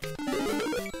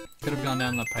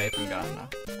down the pipe and gotten a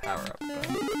power up,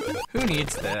 but who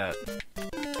needs that?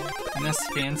 In this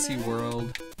fancy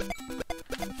world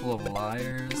full of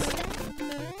liars.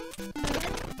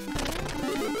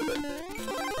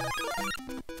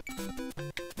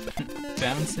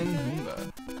 Bouncing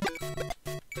Moomba.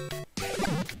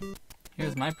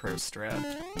 Here's my pro strat.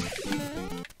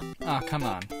 Oh, come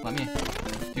on. Let me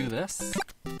do this.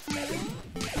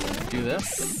 Do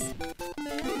this.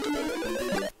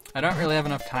 I don't really have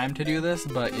enough time to do this,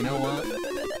 but you know what?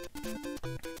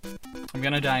 I'm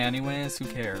gonna die anyways, who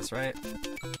cares, right?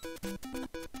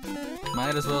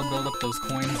 Might as well build up those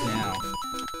coins now.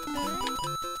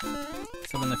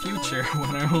 So in the future,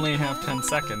 when I only have 10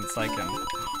 seconds, I can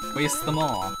waste them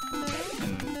all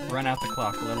and run out the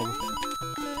clock a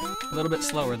little bit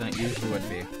slower than it usually would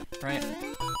be, right?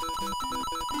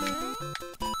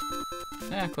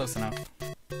 Yeah, close enough.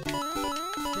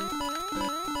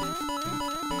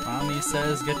 Mommy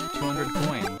says get to 200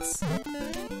 coins.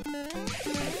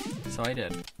 So I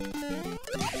did.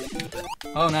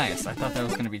 Oh, nice. I thought that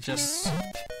was gonna be just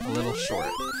a little short.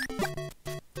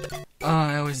 Oh,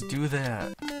 I always do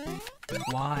that.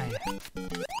 Why?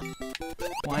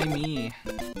 Why me?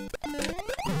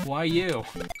 Why you?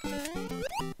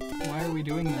 Why are we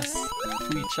doing this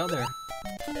to each other?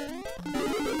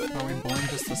 Are we born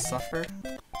just to suffer?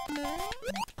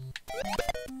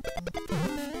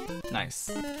 Nice.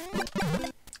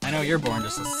 I know you're born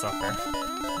just to suffer.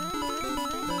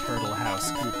 Turtle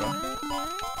House Koopa.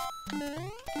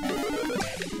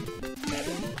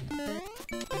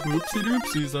 Oopsie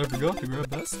doopsies, I forgot to grab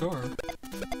that star.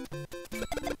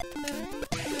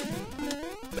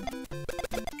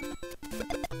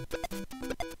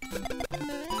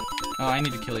 Oh, I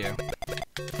need to kill you.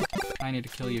 I need to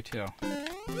kill you too.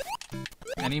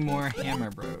 Any more Hammer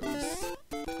Bros?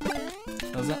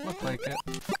 Doesn't look like it.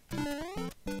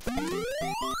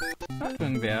 Not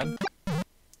doing bad.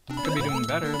 Could be doing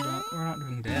better, but we're not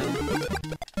doing bad.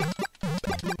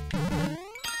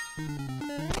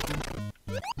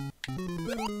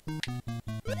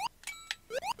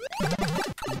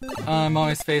 I'm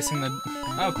always facing the...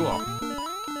 Oh, cool.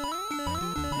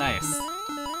 Nice.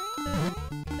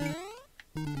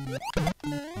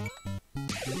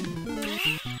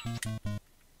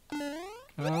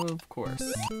 Of course.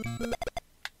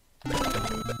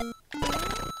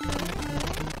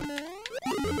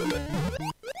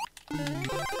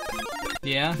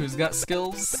 Yeah, who's got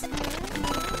skills?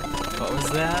 What was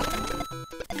that?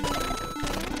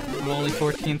 I'm only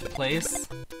 14th place.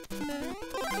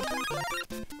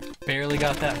 Barely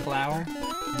got that flower.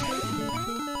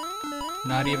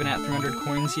 Not even at 300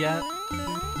 coins yet.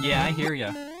 Yeah, I hear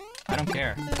ya. I don't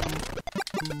care.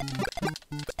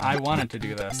 I wanted to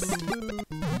do this.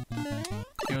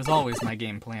 It was always my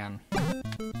game plan.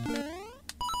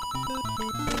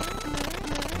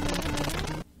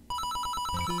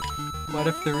 What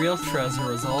if the real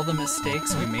treasure was all the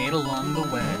mistakes we made along the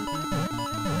way?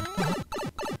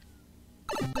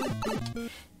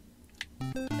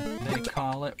 They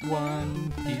call it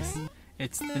One Piece.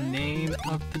 It's the name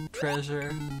of the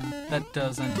treasure that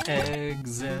doesn't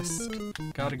exist.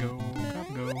 Gotta go,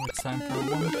 it's time for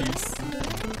One Piece.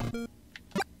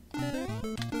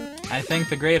 I think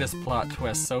the greatest plot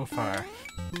twist so far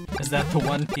is that the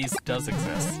One Piece does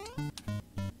exist.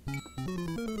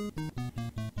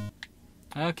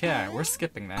 Okay, we're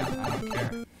skipping that. I don't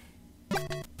care.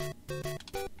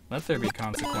 Let there be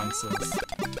consequences.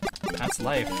 That's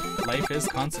life. Life is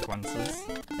consequences.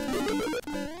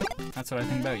 That's what I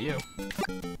think about you.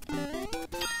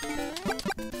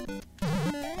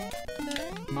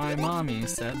 My mommy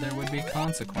said there would be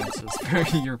consequences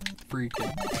for your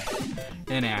freaking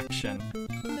inaction.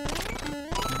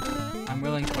 I'm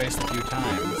willing to waste a few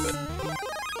times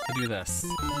to do this.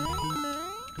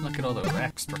 Look at all those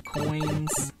extra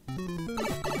coins.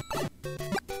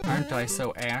 Aren't I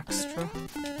so extra?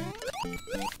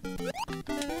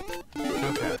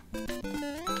 Okay.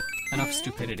 Enough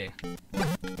stupidity.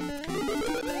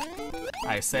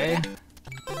 I say.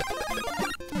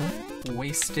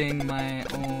 Wasting my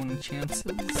own chances.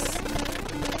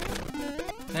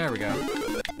 There we go.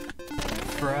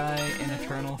 Fry in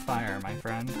eternal fire, my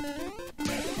friend.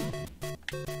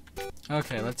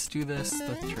 Okay, let's do this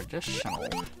the traditional.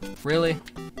 Really?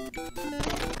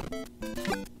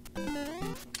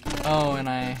 Oh, and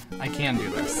I can do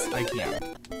this. I can.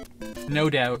 No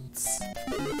doubts.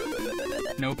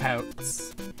 No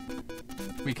pouts.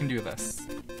 We can do this.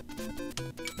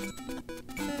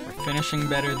 We're finishing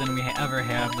better than we ever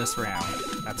have this round.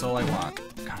 That's all I want.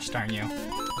 Gosh darn you.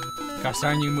 Gosh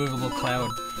darn you, movable cloud.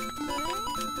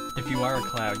 If you are a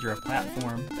cloud, you're a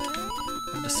platform.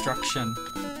 of destruction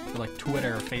for like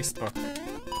Twitter or Facebook.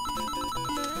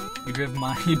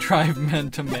 You drive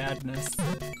men to madness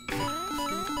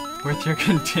with your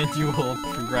continual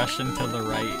progression to the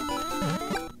right.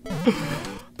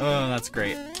 Oh, that's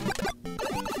great.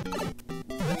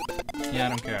 Yeah, I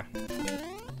don't care.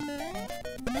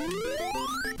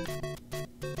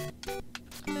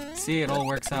 See, it all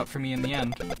works out for me in the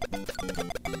end.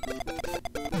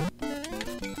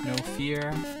 No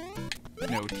fear,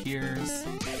 no tears,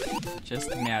 just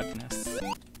madness.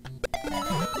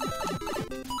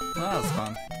 Well, that was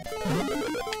fun.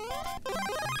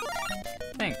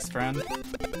 Thanks, friend.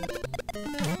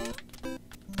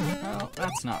 Well,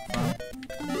 that's not fun.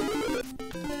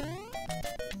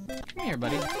 Come here,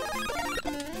 buddy.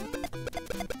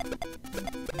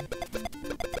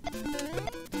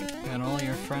 And all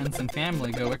your friends and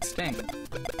family go extinct.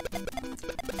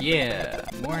 Yeah,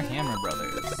 more Hammer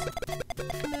Brothers.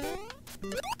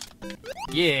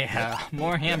 Yeah,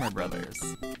 more Hammer Brothers.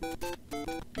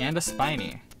 And a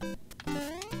Spiny.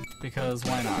 Because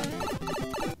why not?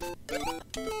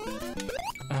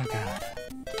 Oh god.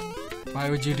 Why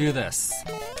would you do this?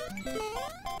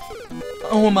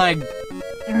 Oh my...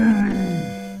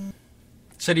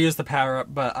 Should've used the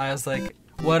power-up, but I was like,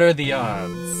 what are the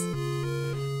odds?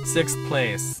 6th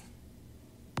place.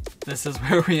 This is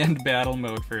where we end battle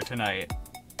mode for tonight.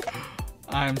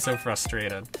 I'm so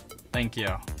frustrated. Thank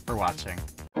you for watching.